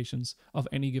starting locations of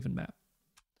any given map.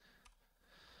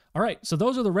 All right, so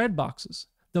those are the red boxes.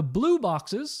 The blue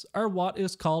boxes are what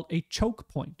is called a choke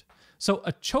point. So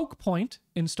a choke point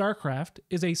in StarCraft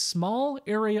is a small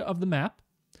area of the map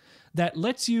that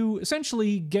lets you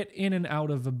essentially get in and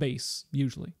out of a base,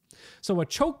 usually. So a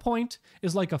choke point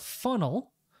is like a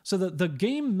funnel, so that the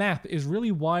game map is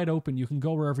really wide open. You can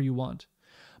go wherever you want.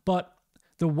 But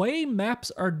the way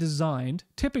maps are designed,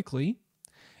 typically,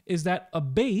 is that a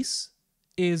base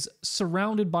is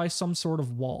surrounded by some sort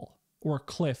of wall or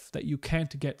cliff that you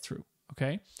can't get through,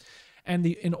 okay? And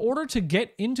in order to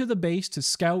get into the base to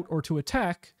scout or to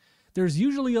attack, there's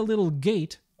usually a little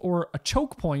gate or a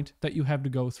choke point that you have to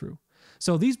go through.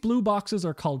 So these blue boxes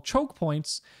are called choke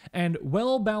points, and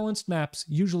well-balanced maps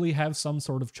usually have some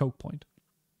sort of choke point.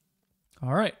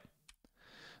 All right.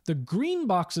 The green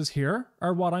boxes here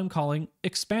are what I'm calling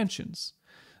expansions.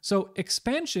 So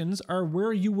expansions are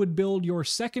where you would build your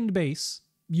second base,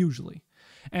 usually.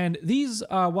 And these,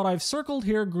 what I've circled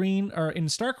here green, are in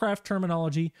StarCraft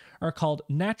terminology, are called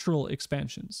natural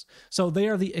expansions. So they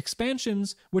are the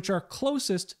expansions which are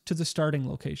closest to the starting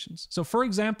locations. So for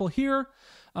example here,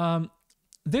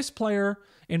 this player,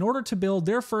 in order to build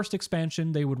their first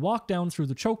expansion, they would walk down through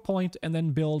the choke point and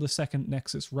then build a second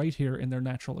nexus right here in their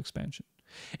natural expansion.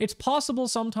 It's possible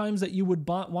sometimes that you would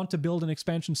want to build an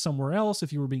expansion somewhere else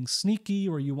if you were being sneaky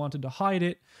or you wanted to hide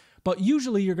it, but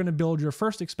usually you're going to build your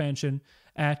first expansion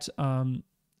at the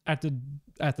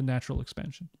natural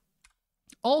expansion.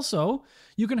 Also,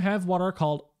 you can have what are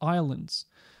called islands.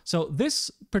 So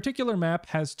this particular map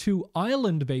has 2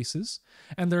 island bases,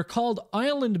 and they're called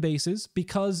island bases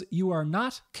because you are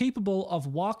not capable of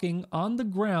walking on the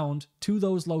ground to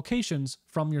those locations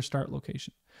from your start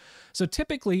location. So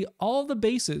typically, all the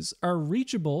bases are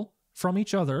reachable from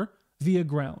each other via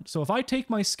ground. So if I take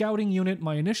my scouting unit,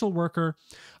 my initial worker,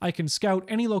 I can scout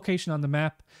any location on the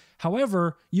map.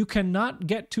 However, you cannot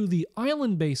get to the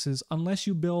island bases unless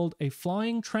you build a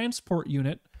flying transport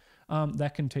unit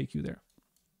that can take you there.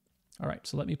 All right,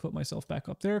 so let me put myself back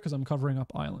up there because I'm covering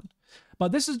up island.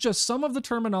 But this is just some of the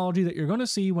terminology that you're going to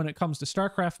see when it comes to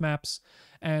StarCraft maps.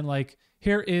 And like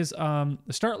here is the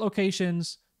start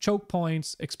locations, choke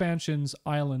points, expansions,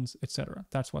 islands, etc.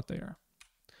 That's what they are.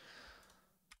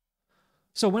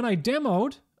 So when I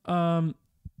demoed the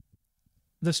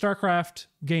StarCraft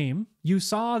game, you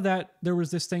saw that there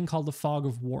was this thing called the fog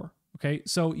of war. Okay,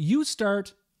 so you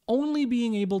start only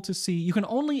being able to see, you can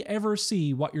only ever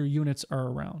see what your units are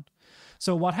around.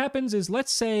 So what happens is,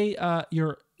 let's say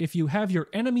if you have your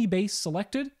enemy base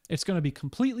selected, it's going to be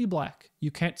completely black. You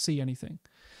can't see anything.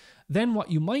 Then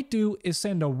what you might do is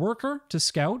send a worker to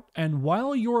scout, and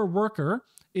while your worker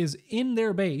is in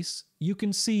their base, you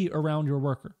can see around your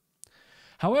worker.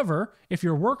 However, if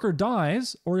your worker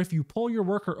dies, or if you pull your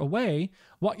worker away,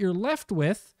 what you're left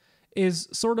with is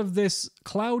sort of this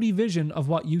cloudy vision of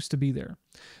what used to be there.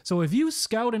 So if you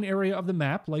scout an area of the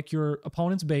map, like your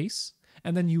opponent's base,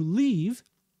 and then you leave,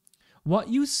 what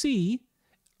you see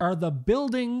are the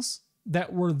buildings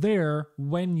that were there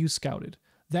when you scouted.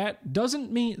 That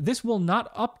doesn't mean, this will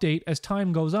not update as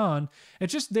time goes on.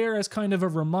 It's just there as kind of a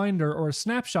reminder or a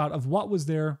snapshot of what was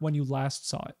there when you last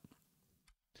saw it.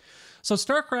 So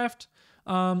StarCraft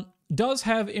does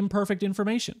have imperfect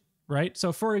information, right?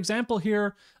 So for example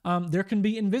here, there can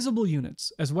be invisible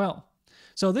units as well.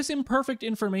 So this imperfect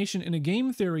information in a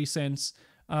game theory sense,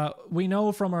 we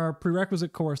know from our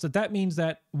prerequisite course that means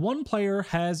that one player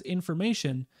has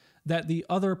information that the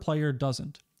other player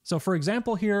doesn't. So for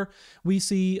example here, we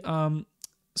see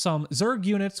some Zerg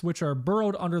units which are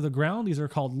burrowed under the ground. These are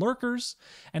called lurkers,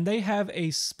 and they have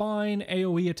a spine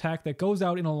AoE attack that goes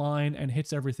out in a line and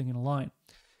hits everything in a line.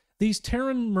 These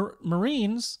Terran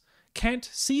Marines can't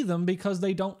see them because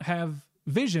they don't have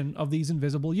vision of these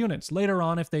invisible units. Later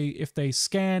on, if they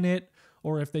scan it,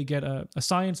 or if they get a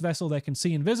science vessel that can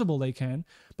see invisible, they can.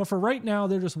 But for right now,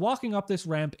 they're just walking up this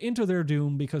ramp into their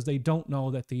doom because they don't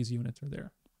know that these units are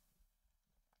there.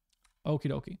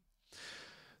 Okie dokie.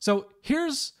 So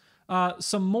here's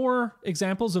some more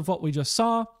examples of what we just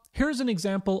saw. Here's an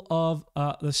example of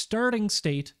the starting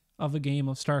state of a game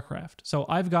of StarCraft. So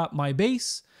I've got my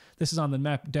base. This is on the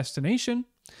map destination.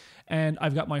 And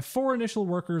I've got my 4 initial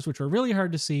workers, which are really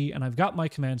hard to see. And I've got my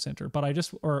command center, but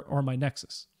or my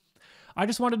nexus. I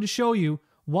just wanted to show you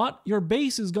what your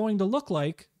base is going to look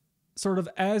like sort of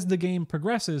as the game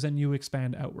progresses and you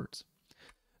expand outwards.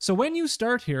 So when you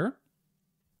start here,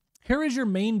 here is your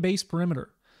main base perimeter.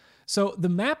 So the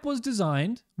map was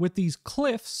designed with these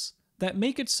cliffs that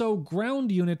make it so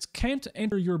ground units can't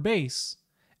enter your base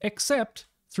except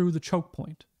through the choke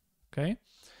point. Okay?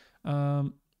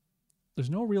 There's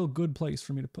no real good place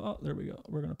for me to put... Oh, there we go.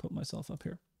 We're going to put myself up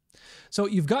here. So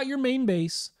you've got your main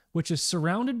base, which is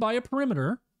surrounded by a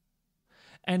perimeter,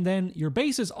 and then your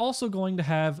base is also going to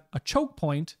have a choke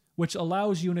point, which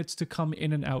allows units to come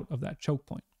in and out of that choke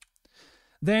point.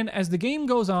 Then as the game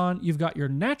goes on, you've got your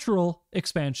natural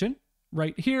expansion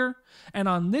right here, and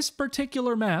on this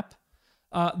particular map,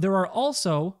 there are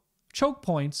also choke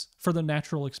points for the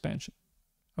natural expansion.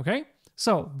 Okay?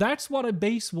 So that's what a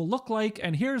base will look like,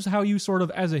 and here's how you sort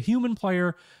of, as a human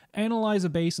player, analyze a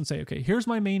base and say, okay, here's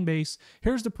my main base,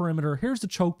 here's the perimeter, here's the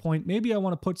choke point, maybe I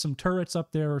want to put some turrets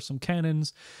up there or some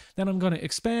cannons, then I'm going to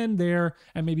expand there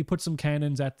and maybe put some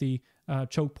cannons at the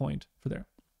choke point for there.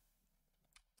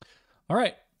 All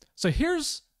right, so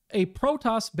here's a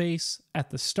Protoss base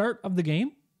at the start of the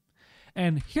game,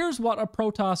 and here's what a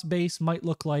Protoss base might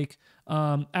look like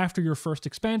after your first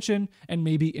expansion and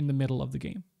maybe in the middle of the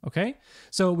game. Okay,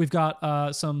 so we've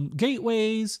got some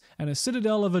gateways and a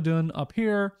Citadel of Adun up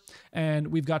here, and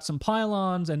we've got some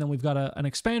pylons, and then we've got an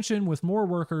expansion with more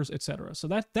workers, etc. So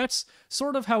that's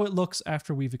sort of how it looks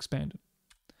after we've expanded.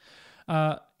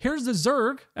 Here's the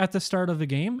Zerg at the start of the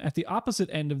game, at the opposite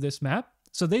end of this map.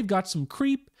 So they've got some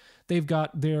creep, they've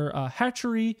got their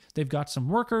hatchery, they've got some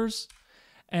workers,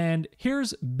 and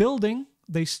here's building.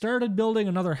 They started building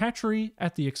another hatchery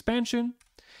at the expansion.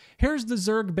 Here's the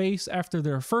Zerg base after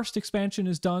their first expansion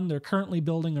is done. They're currently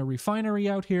building a refinery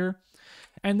out here.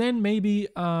 And then maybe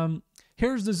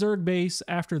here's the Zerg base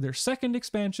after their second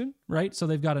expansion, right? So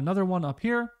they've got another one up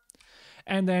here.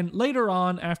 And then later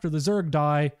on, after the Zerg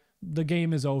die, the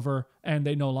game is over and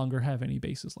they no longer have any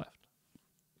bases left.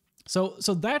 So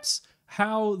that's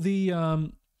how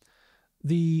the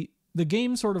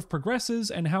game sort of progresses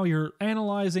and how you're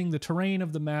analyzing the terrain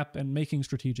of the map and making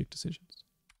strategic decisions.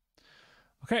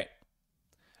 Okay,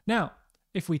 now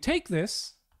if we take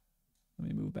this, let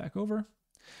me move back over,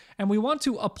 and we want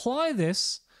to apply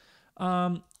this,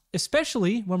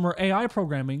 especially when we're AI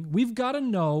programming, we've got to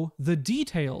know the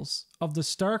details of the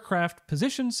StarCraft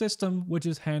position system, which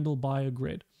is handled by a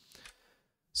grid.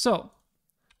 So,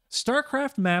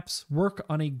 StarCraft maps work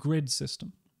on a grid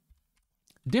system.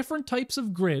 Different types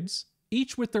of grids,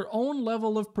 each with their own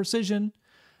level of precision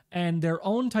and their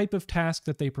own type of task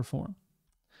that they perform.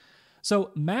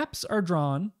 So maps are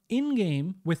drawn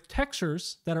in-game with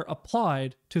textures that are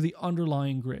applied to the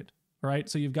underlying grid, right?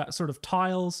 So you've got sort of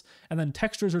tiles, and then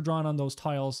textures are drawn on those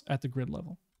tiles at the grid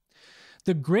level.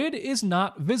 The grid is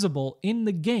not visible in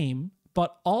the game,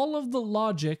 but all of the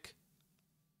logic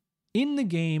in the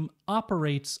game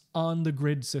operates on the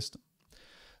grid system.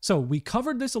 So we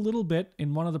covered this a little bit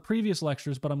in one of the previous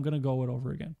lectures, but I'm going to go it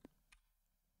over again.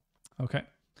 Okay.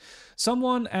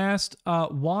 Someone asked,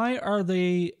 why are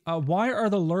the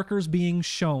lurkers being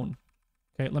shown?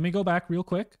 Okay, let me go back real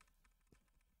quick.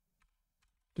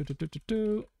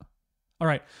 All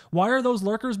right, why are those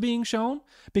lurkers being shown?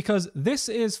 Because this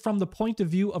is from the point of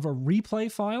view of a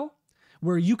replay file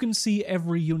where you can see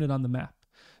every unit on the map.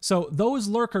 So those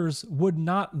lurkers would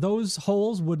not, those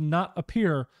holes would not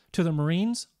appear to the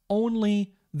Marines,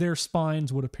 only their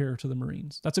spines would appear to the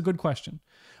Marines. That's a good question.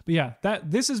 But yeah,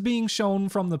 this is being shown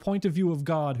from the point of view of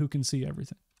God who can see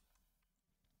everything.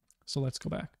 So let's go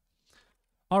back.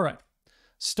 All right,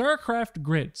 StarCraft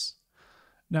grids.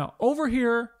 Now over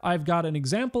here, I've got an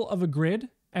example of a grid,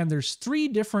 and there's 3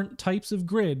 different types of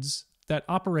grids that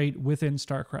operate within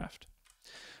StarCraft.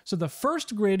 So the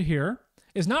first grid here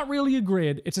is not really a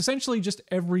grid. It's essentially just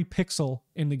every pixel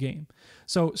in the game.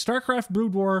 So StarCraft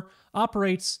Brood War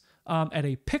operates at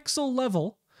a pixel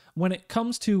level when it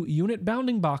comes to unit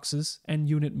bounding boxes and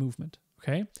unit movement.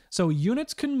 Okay, so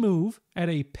units can move at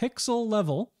a pixel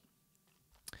level,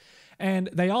 and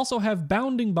they also have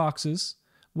bounding boxes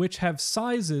which have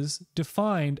sizes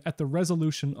defined at the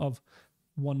resolution of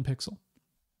 1 pixel.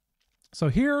 So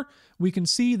here we can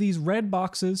see these red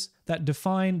boxes that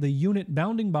define the unit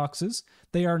bounding boxes.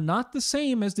 They are not the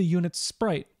same as the unit's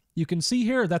sprite. You can see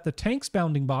here that the tank's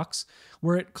bounding box,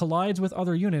 where it collides with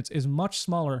other units, is much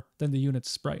smaller than the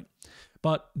unit's sprite.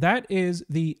 But that is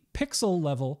the pixel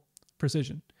level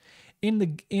precision.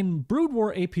 In Brood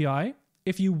War API,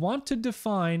 if you want to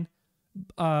define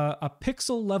a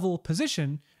pixel level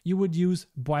position, you would use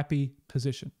BWAPI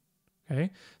position.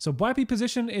 Okay, so BWAPI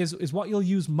position is what you'll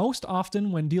use most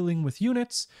often when dealing with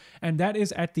units, and that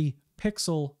is at the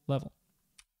pixel level.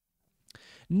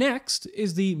 Next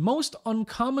is the most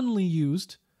uncommonly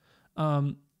used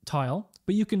tile,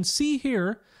 but you can see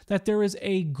here that there is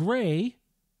a gray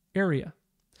area.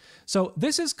 So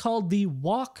this is called the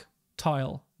walk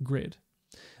tile grid.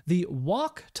 The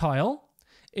walk tile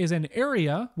is an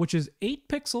area which is 8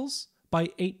 pixels by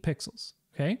 8 pixels,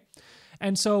 okay?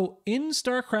 And so in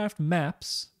StarCraft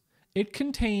maps, it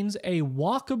contains a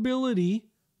walkability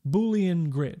Boolean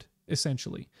grid,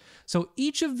 essentially. So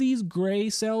each of these gray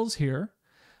cells here,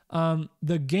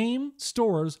 the game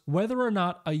stores whether or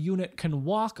not a unit can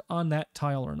walk on that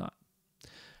tile or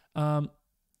not.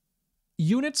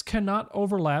 Units cannot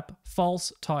overlap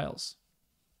false tiles.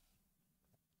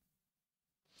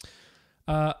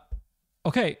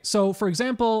 Okay, so for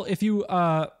example, if you...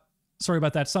 sorry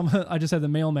about that. I just had the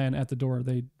mailman at the door.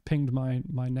 They pinged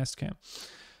my Nest Cam.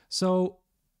 So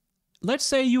let's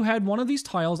say you had one of these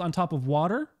tiles on top of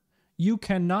water. You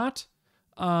cannot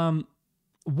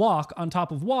walk on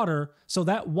top of water, so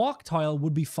that walk tile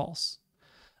would be false.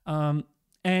 And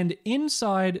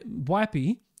inside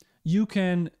BWAPI, you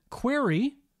can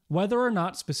query whether or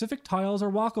not specific tiles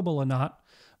are walkable or not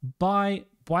by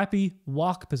BWAPI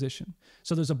walk position.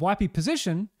 So there's a BWAPI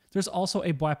position, there's also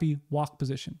a BWAPI walk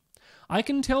position. I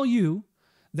can tell you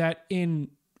that in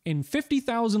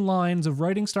 50,000 lines of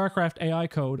writing StarCraft AI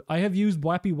code, I have used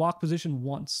BWAPI walk position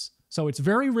once. So it's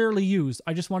very rarely used.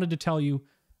 I just wanted to tell you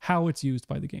how it's used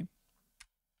by the game.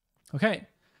 Okay.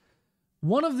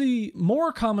 One of the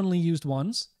more commonly used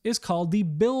ones is called the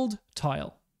build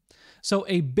tile. So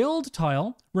a build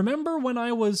tile, remember when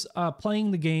I was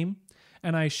playing the game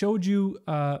and I showed you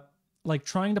like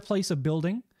trying to place a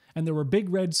building and there were big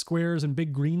red squares and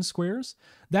big green squares?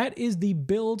 That is the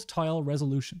build tile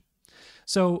resolution.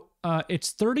 So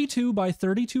it's 32 by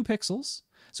 32 pixels.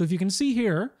 So if you can see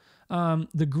here,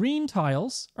 the green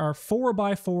tiles are 4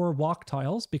 by 4 walk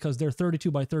tiles because they're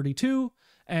 32 by 32,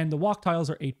 and the walk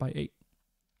tiles are 8 by 8.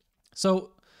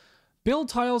 So build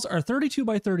tiles are 32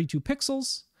 by 32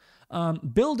 pixels.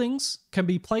 Buildings can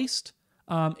be placed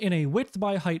in a width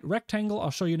by height rectangle.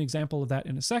 I'll show you an example of that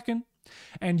in a second.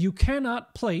 And you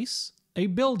cannot place a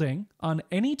building on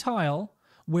any tile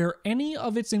where any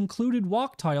of its included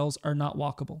walk tiles are not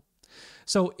walkable.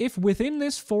 So if within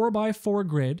this 4 by 4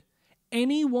 grid,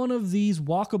 any one of these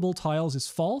walkable tiles is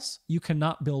false, you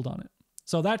cannot build on it.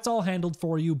 So that's all handled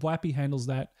for you. BWAPI handles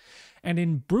that. And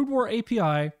in Brood War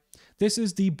API, this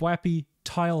is the BWAPI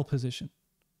tile position.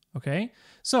 Okay?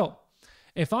 So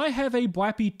if I have a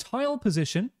BWAPI tile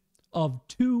position of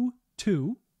 2,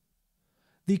 2,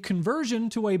 the conversion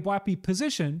to a BWAPI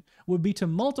position would be to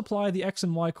multiply the X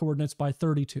and Y coordinates by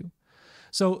 32.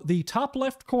 So the top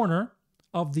left corner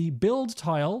of the build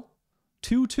tile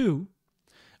 2, 2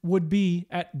 would be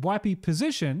at BWAPI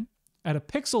position at a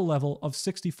pixel level of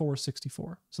 64,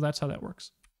 64. So that's how that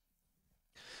works.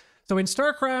 So in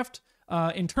StarCraft,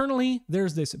 internally,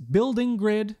 there's this building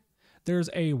grid, there's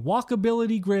a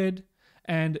walkability grid,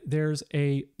 and there's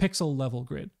a pixel level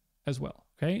grid as well.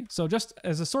 Okay, so just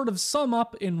as a sort of sum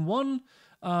up in one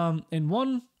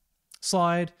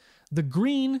slide, the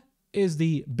green is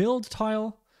the build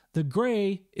tile, the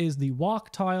gray is the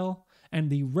walk tile, and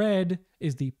the red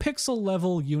is the pixel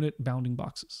level unit bounding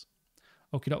boxes.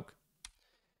 Okie doke.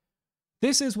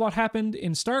 This is what happened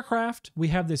in StarCraft. We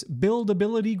have this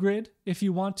buildability grid, if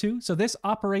you want to. So this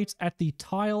operates at the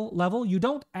tile level. You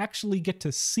don't actually get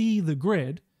to see the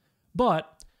grid,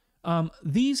 but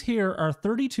these here are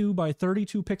 32 by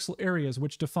 32 pixel areas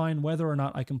which define whether or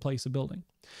not I can place a building.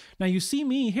 Now you see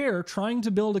me here trying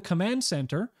to build a command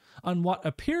center on what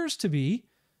appears to be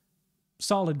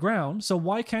solid ground. So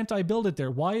why can't I build it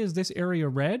there? Why is this area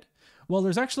red? Well,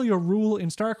 there's actually a rule in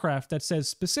StarCraft that says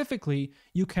specifically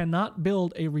you cannot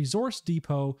build a resource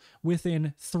depot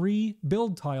within 3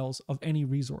 build tiles of any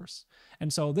resource.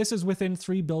 And so this is within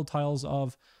 3 build tiles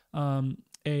of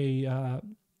a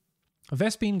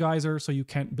Vespene geyser, so you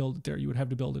can't build it there. You would have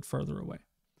to build it further away.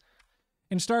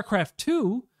 In StarCraft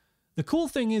 2, the cool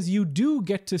thing is you do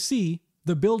get to see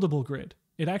the buildable grid.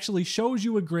 It actually shows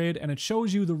you a grid and it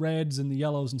shows you the reds and the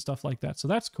yellows and stuff like that. So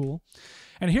that's cool.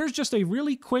 And here's just a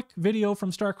really quick video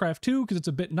from StarCraft 2 because it's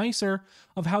a bit nicer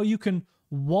of how you can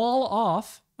wall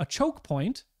off a choke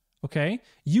point, okay,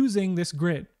 using this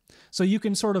grid. So you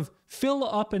can sort of fill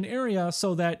up an area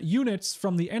so that units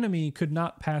from the enemy could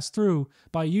not pass through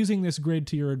by using this grid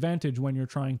to your advantage when you're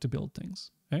trying to build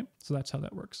things. Okay, so that's how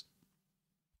that works.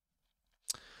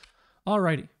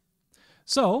 Alrighty.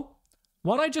 So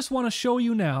what I just want to show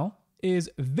you now is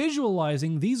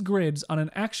visualizing these grids on an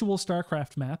actual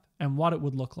StarCraft map and what it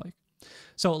would look like.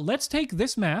 So let's take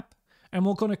this map and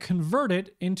we're going to convert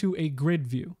it into a grid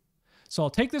view. So I'll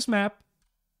take this map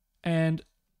and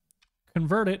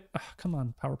convert it, come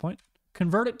on, PowerPoint,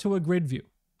 convert it to a grid view,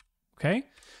 okay?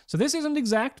 So this isn't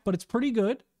exact, but it's pretty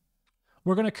good.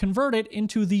 We're going to convert it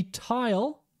into the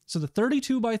tile, so the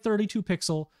 32 by 32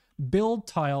 pixel build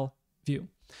tile view.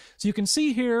 So you can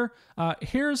see here,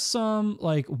 here's some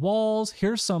like walls,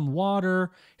 here's some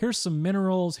water, here's some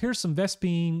minerals, here's some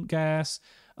Vespene gas,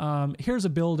 here's a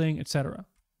building, etc.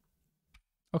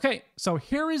 Okay, so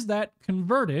here is that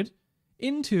converted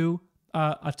into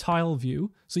a tile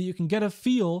view so you can get a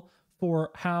feel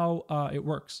for how it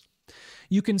works.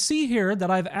 You can see here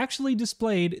that I've actually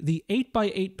displayed the 8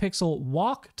 by 8 pixel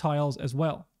walk tiles as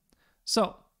well.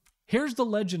 So here's the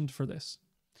legend for this.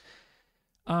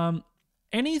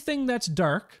 Anything that's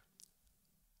dark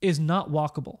is not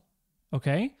walkable,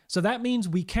 okay? So that means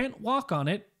we can't walk on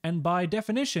it, and by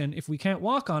definition, if we can't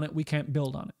walk on it, we can't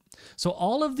build on it. So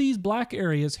all of these black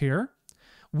areas here,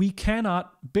 we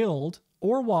cannot build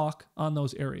or walk on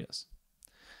those areas.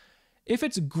 If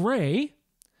it's gray,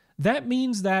 that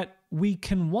means that we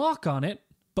can walk on it,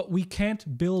 but we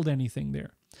can't build anything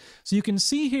there. So you can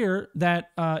see here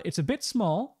that it's a bit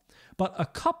small, but a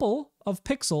couple of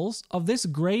pixels of this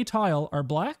gray tile are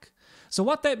black. So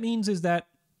what that means is that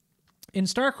in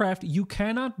StarCraft, you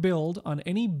cannot build on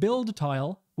any build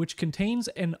tile which contains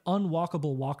an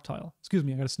unwalkable walk tile. Excuse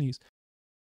me, I gotta sneeze.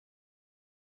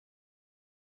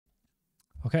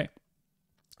 Okay.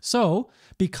 So,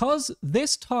 because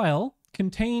this tile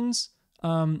contains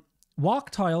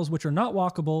walk tiles which are not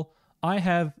walkable, I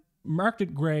have marked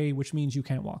it gray, which means you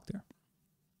can't walk there.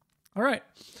 All right.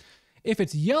 If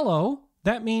it's yellow,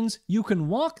 that means you can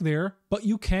walk there, but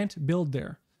you can't build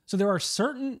there. So there are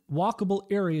certain walkable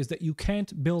areas that you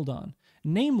can't build on.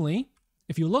 Namely,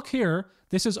 if you look here,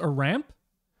 this is a ramp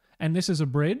and this is a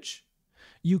bridge.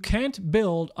 You can't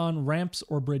build on ramps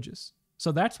or bridges.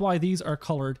 So that's why these are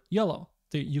colored yellow.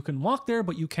 You can walk there,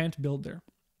 but you can't build there.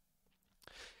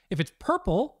 If it's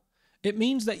purple, it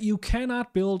means that you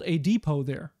cannot build a depot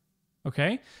there.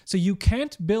 Okay? So you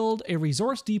can't build a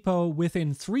resource depot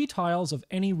within 3 tiles of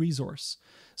any resource.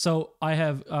 So I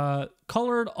have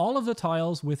colored all of the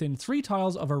tiles within 3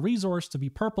 tiles of a resource to be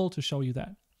purple to show you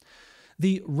that.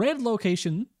 The red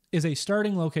location is a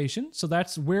starting location. So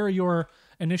that's where your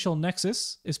initial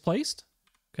nexus is placed.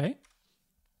 Okay?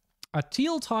 A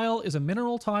teal tile is a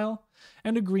mineral tile,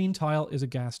 and a green tile is a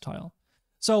gas tile.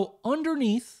 So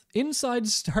underneath, inside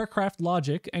StarCraft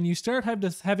logic, and you start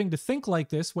having to think like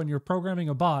this when you're programming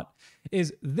a bot,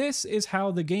 this is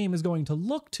how the game is going to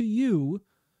look to you.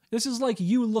 This is like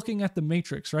you looking at the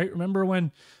Matrix, right? Remember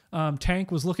when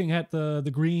Tank was looking at the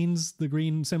green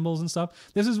symbols and stuff?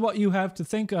 This is what you have to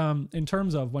think in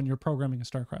terms of when you're programming a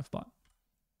StarCraft bot.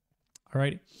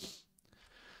 Alrighty.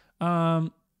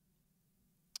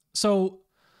 So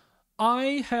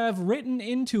I have written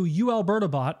into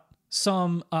UAlbertabot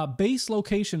some base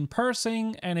location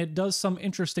parsing, and it does some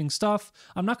interesting stuff.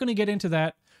 I'm not going to get into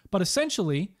that, but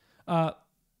essentially,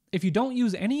 if you don't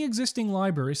use any existing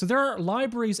library, so there are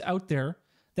libraries out there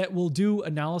that will do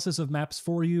analysis of maps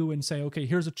for you and say, okay,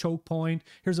 here's a choke point,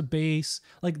 here's a base.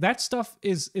 Like that stuff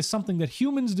is something that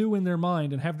humans do in their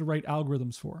mind and have to write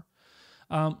algorithms for.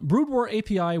 Brood War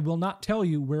API will not tell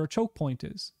you where a choke point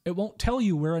is. It won't tell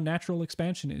you where a natural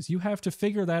expansion is. You have to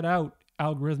figure that out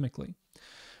algorithmically.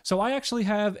 So I actually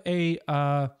have a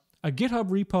GitHub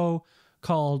repo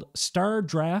called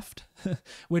StarDraft,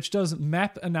 which does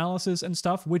map analysis and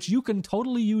stuff, which you can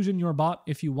totally use in your bot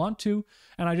if you want to.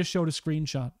 And I just showed a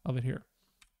screenshot of it here.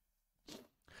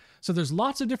 So there's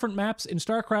lots of different maps in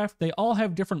StarCraft. They all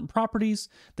have different properties.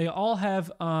 They all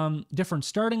have different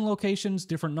starting locations,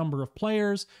 different number of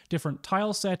players, different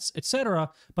tile sets, etc.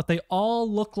 But they all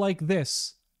look like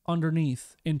this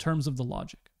underneath in terms of the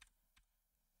logic.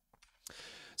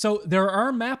 So there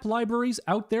are map libraries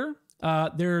out there.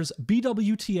 There's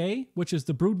BWTA, which is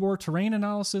the Brood War Terrain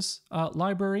Analysis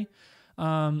library.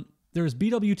 There's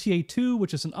BWTA2,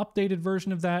 which is an updated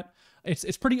version of that.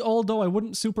 It's pretty old, though. I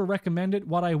wouldn't super recommend it.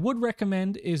 What I would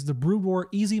recommend is the Brood War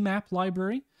Easy Map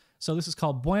library. So this is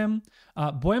called BWAM.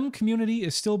 BWAM community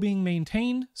is still being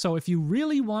maintained. So if you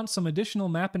really want some additional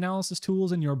map analysis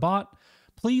tools in your bot,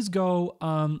 please go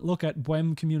look at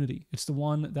BWAM community. It's the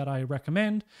one that I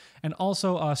recommend. And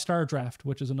also StarDraft,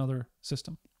 which is another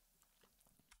system.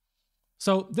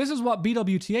 So this is what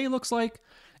BWTA looks like.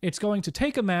 It's going to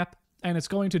take a map and it's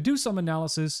going to do some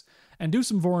analysis and do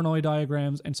some Voronoi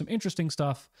diagrams and some interesting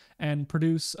stuff and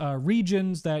produce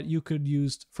regions that you could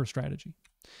use for strategy.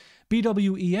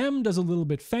 BWEM does a little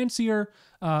bit fancier.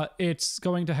 It's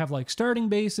going to have like starting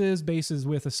bases, bases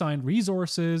with assigned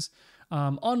resources,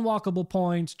 unwalkable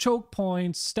points, choke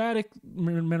points, static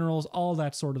minerals, all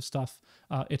that sort of stuff.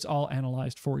 It's all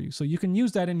analyzed for you. So you can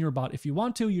use that in your bot if you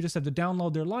want to. You just have to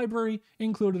download their library,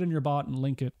 include it in your bot, and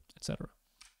link it, etc.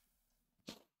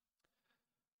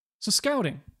 So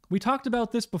scouting. We talked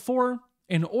about this before.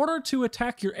 In order to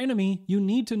attack your enemy, you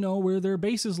need to know where their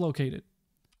base is located.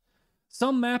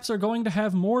 Some maps are going to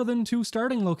have more than 2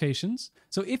 starting locations.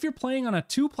 So if you're playing on a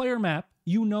 2-player map,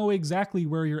 you know exactly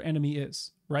where your enemy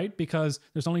is, right? Because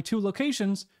there's only 2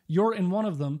 locations, you're in one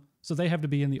of them, so they have to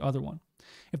be in the other one.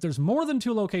 If there's more than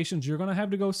 2 locations, you're going to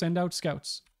have to go send out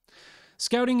scouts.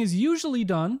 Scouting is usually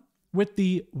done with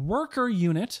the worker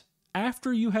unit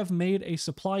after you have made a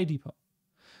supply depot.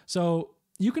 So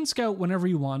you can scout whenever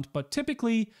you want, but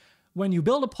typically when you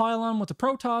build a pylon with the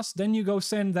Protoss, then you go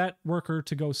send that worker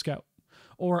to go scout.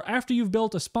 Or after you've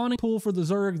built a spawning pool for the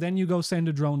Zerg, then you go send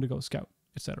a drone to go scout,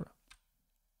 etc.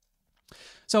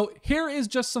 So here is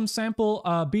just some sample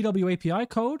BWAPI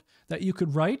code that you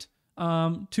could write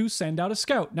to send out a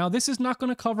scout. Now, this is not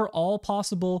going to cover all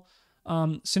possible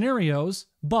scenarios,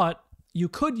 but you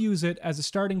could use it as a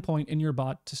starting point in your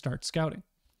bot to start scouting.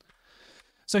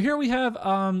 So here we have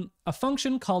a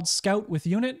function called scout with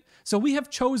unit. So we have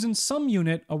chosen some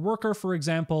unit, a worker, for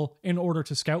example, in order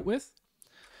to scout with.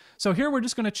 So here we're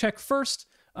just going to check first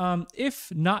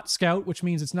if not scout, which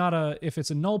means it's not if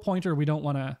it's a null pointer, we don't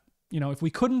want to, if we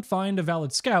couldn't find a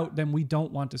valid scout, then we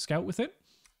don't want to scout with it.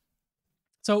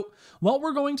 So what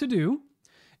we're going to do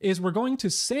is we're going to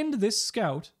send this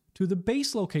scout to the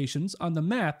base locations on the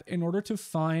map in order to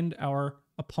find our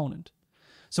opponent.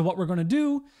 So what we're going to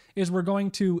do is we're going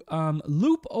to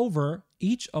loop over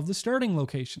each of the starting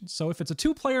locations. So if it's a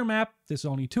 2-player map, there's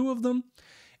only 2 of them.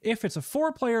 If it's a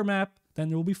 4-player map, then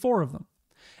there will be 4 of them.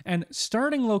 And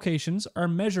starting locations are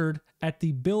measured at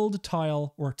the build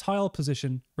tile or tile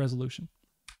position resolution.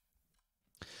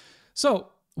 So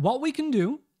what we can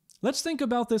do, let's think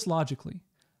about this logically.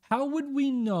 How would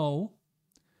we know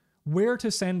where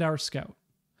to send our scout?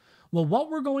 Well, what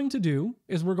we're going to do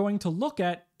is we're going to look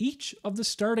at each of the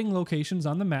starting locations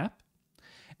on the map,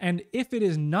 and if it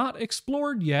is not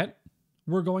explored yet,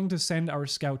 we're going to send our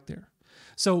scout there.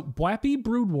 So BWAPI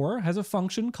Brood War has a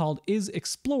function called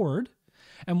isExplored,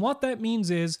 and what that means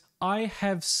is I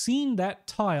have seen that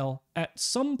tile at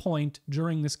some point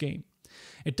during this game.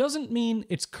 It doesn't mean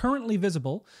it's currently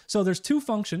visible. So there's 2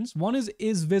 functions. One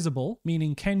is visible,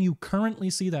 meaning can you currently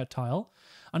see that tile?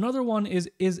 Another one is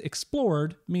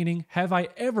explored, meaning have I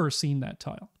ever seen that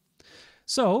tile?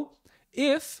 So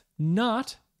if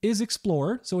not is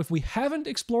explored, so if we haven't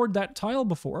explored that tile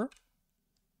before,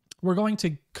 we're going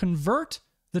to convert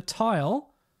the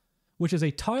tile, which is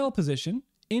a tile position,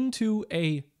 into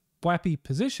a BWAPI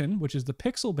position, which is the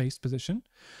pixel-based position,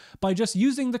 by just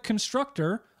using the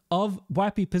constructor of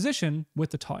BWAPI position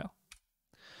with the tile.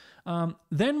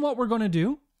 Then what we're going to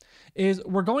do is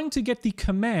we're going to get the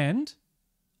command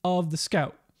of the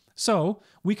scout. So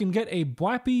we can get a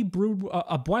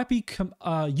BWAPI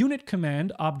unit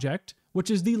command object,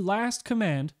 which is the last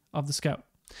command of the scout.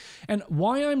 And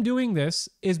why I'm doing this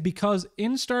is because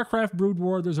in StarCraft Brood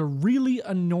War, there's a really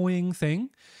annoying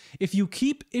thing. If you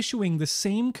keep issuing the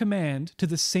same command to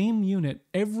the same unit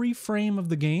every frame of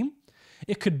the game,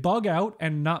 it could bug out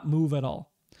and not move at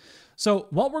all. So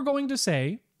what we're going to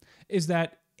say is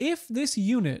that if this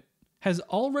unit has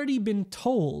already been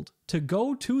told to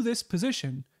go to this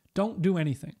position, don't do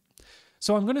anything.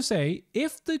 So I'm going to say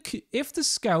if the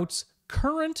scout's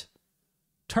current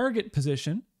target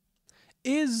position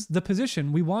is the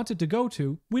position we want it to go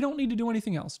to, we don't need to do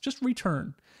anything else. Just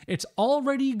return. It's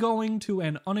already going to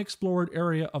an unexplored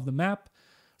area of the map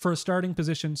for a starting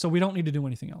position, so we don't need to do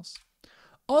anything else.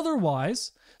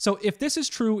 Otherwise, so if this is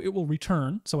true, it will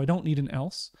return, so I don't need an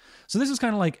else. So this is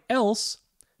kind of like else,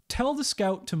 tell the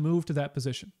scout to move to that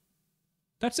position.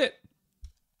 That's it.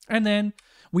 And then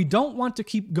we don't want to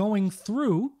keep going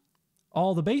through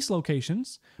all the base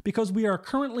locations because we are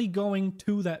currently going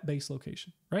to that base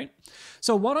location, right?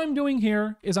 So what I'm doing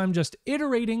here is I'm just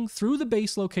iterating through the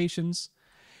base locations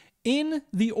in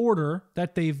the order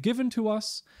that they've given to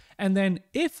us. And then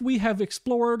if we have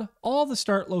explored all the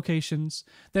start locations,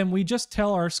 then we just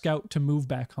tell our scout to move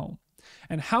back home.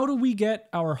 And how do we get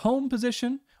our home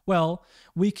position? Well,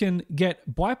 we can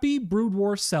get BWAPI Brood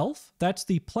War self. That's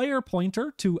the player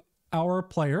pointer to our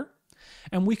player.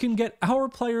 And we can get our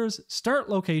player's start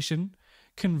location,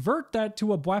 convert that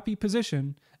to a BWAPI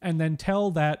position, and then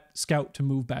tell that scout to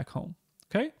move back home.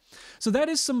 Okay? So that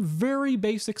is some very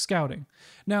basic scouting.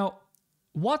 Now,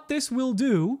 what this will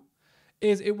do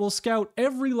is it will scout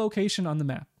every location on the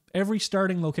map, every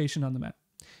starting location on the map.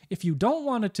 If you don't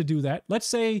want it to do that, let's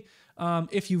say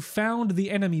if you found the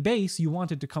enemy base, you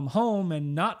wanted to come home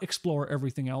and not explore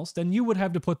everything else, then you would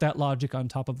have to put that logic on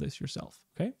top of this yourself,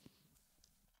 okay?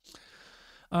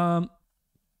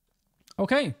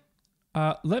 Okay,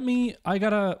 I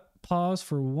gotta pause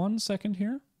for 1 second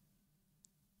here.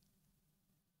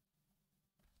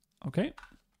 Okay,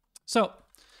 so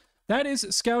that is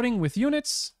scouting with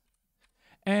units.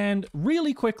 And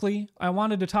really quickly, I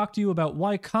wanted to talk to you about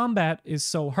why combat is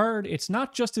so hard. It's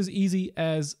not just as easy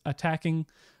as attacking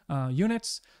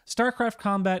units. StarCraft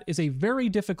combat is a very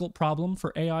difficult problem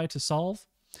for AI to solve.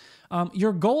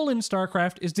 Your goal in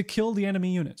StarCraft is to kill the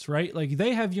enemy units, right? Like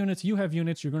they have units, you have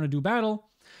units, you're going to do battle.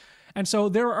 And so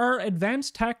there are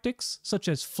advanced tactics such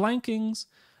as flankings,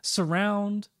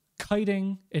 surround,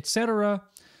 kiting, etc.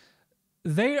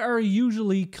 They are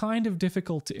usually kind of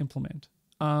difficult to implement.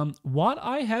 What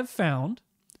I have found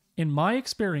in my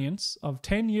experience of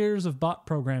 10 years of bot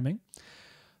programming,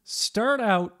 start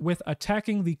out with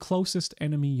attacking the closest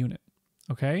enemy unit,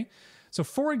 okay? So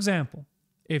for example,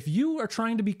 if you are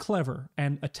trying to be clever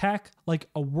and attack like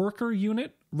a worker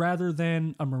unit rather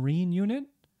than a marine unit,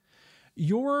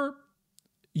 your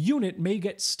unit may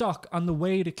get stuck on the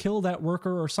way to kill that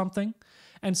worker or something.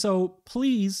 And so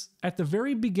please, at the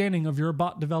very beginning of your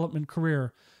bot development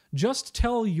career, just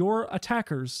tell your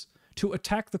attackers to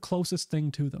attack the closest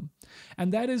thing to them.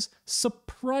 And that is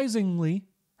surprisingly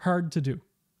hard to do.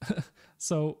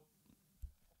 So,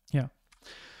 yeah.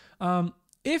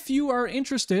 If you are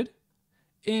interested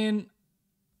in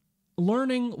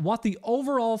learning what the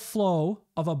overall flow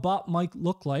of a bot might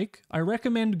look like, I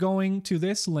recommend going to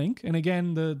this link. And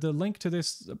again, the link to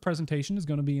this presentation is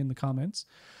going to be in the comments.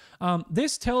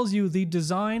 This tells you the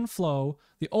design flow,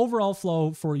 the overall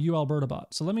flow for UAlbertabot.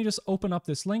 So let me just open up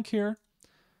this link here.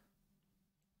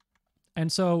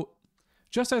 And so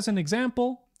just as an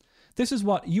example, this is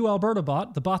what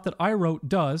UAlbertabot, the bot that I wrote,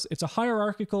 does. It's a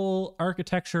hierarchical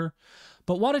architecture,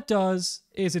 but what it does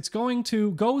is it's going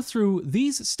to go through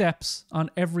these steps on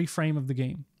every frame of the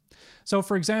game. So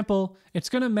for example, it's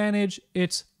going to manage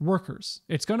its workers.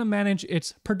 It's going to manage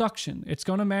its production. It's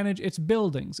going to manage its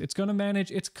buildings. It's going to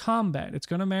manage its combat. It's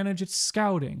going to manage its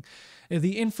scouting,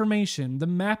 the information, the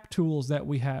map tools that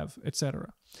we have,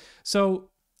 etc. So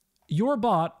your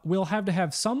bot will have to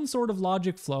have some sort of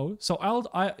logic flow. So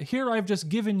here I've just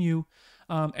given you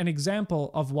an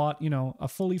example of what, a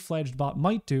fully fledged bot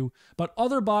might do, but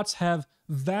other bots have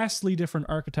vastly different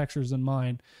architectures than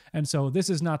mine. And so this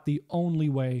is not the only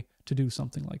way to do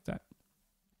something like that.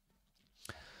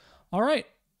 All right.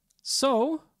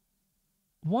 So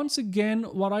once again,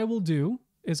 what I will do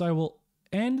is I will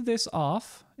end this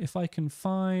off if I can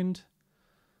find,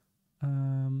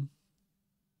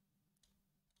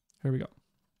 here we go.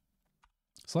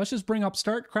 So let's just bring up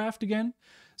STARTcraft again.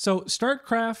 So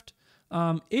STARTcraft,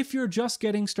 if you're just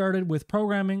getting started with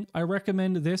programming, I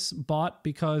recommend this bot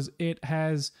because it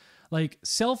has like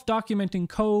self-documenting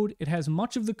code. It has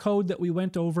much of the code that we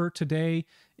went over today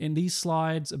in these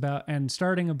slides about and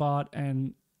starting a bot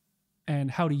and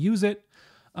how to use it.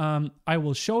 I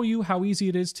will show you how easy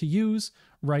it is to use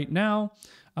right now.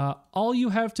 All you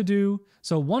have to do,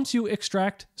 so once you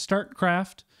extract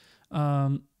STARTcraft,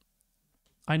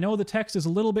 I know the text is a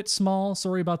little bit small.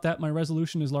 Sorry about that. My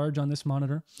resolution is large on this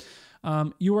monitor.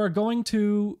 You are going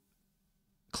to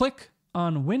click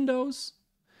on Windows,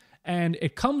 and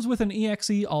it comes with an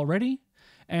exe already,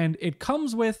 and it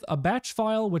comes with a batch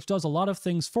file which does a lot of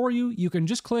things for you. You can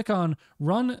just click on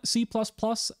Run C++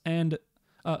 and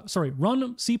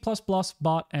Run C++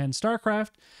 bot and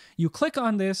STARCraft. You click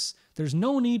on this. There's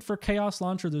no need for Chaos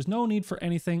Launcher. There's no need for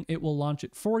anything. It will launch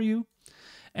it for you.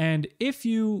 And if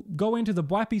you go into the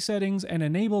BWAPI settings and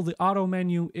enable the auto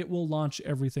menu, it will launch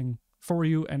everything for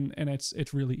you, and it's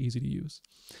really easy to use.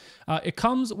 It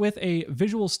comes with a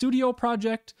Visual Studio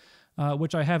project,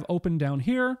 which I have open down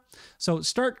here. So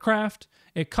STARTcraft,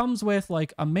 it comes with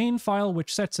like a main file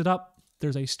which sets it up.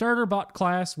 There's a starter bot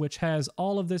class which has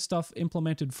all of this stuff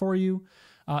implemented for you.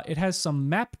 It has some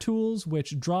map tools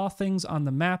which draw things on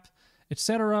the map,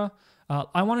 etc.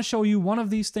 I want to show you one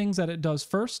of these things that it does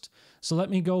first. So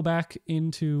let me go back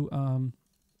into,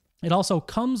 it also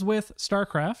comes with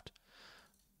STARCraft.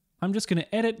 I'm just going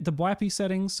to edit the BWAPI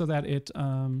settings so that it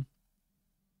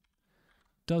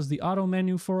does the auto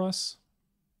menu for us.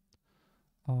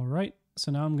 All right,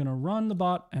 so now I'm going to run the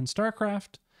bot and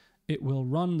STARCraft. It will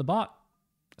run the bot.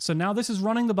 So now this is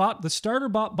running the bot. The starter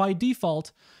bot by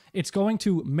default, it's going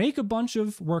to make a bunch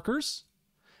of workers,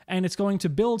 and it's going to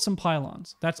build some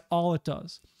pylons. That's all it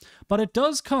does. But it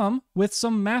does come with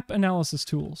some map analysis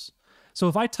tools. So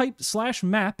if I type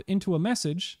 /map into a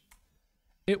message,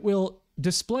 it will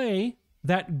display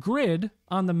that grid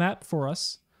on the map for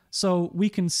us so we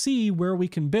can see where we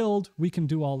can build, we can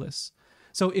do all this.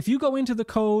 So if you go into the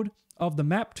code of the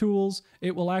map tools,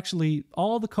 it will actually,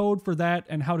 all the code for that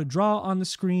and how to draw on the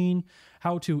screen,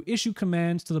 how to issue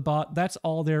commands to the bot, that's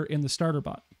all there in the starter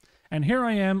bot. And here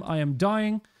I am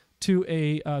dying to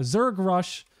a Zerg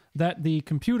rush that the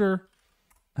computer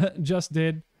just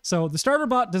did. So the starter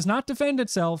bot does not defend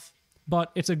itself,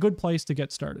 but it's a good place to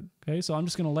get started. Okay, so I'm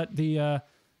just going to let the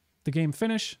game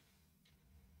finish.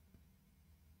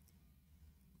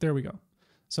 There we go.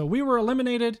 So we were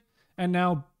eliminated, and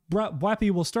now BWAPI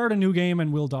will start a new game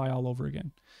and we'll die all over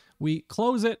again. We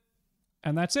close it,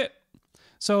 and that's it.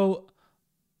 So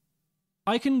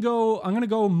I'm going to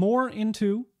go more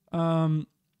into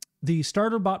the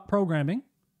starter bot programming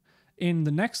in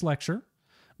the next lecture,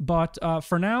 but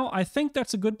for now, I think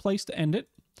that's a good place to end it.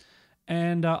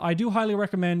 And I do highly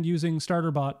recommend using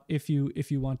StarterBot if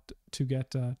you want to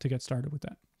get started with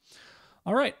that.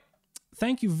 All right.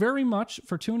 Thank you very much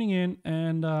for tuning in,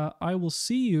 and I will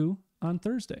see you on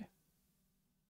Thursday.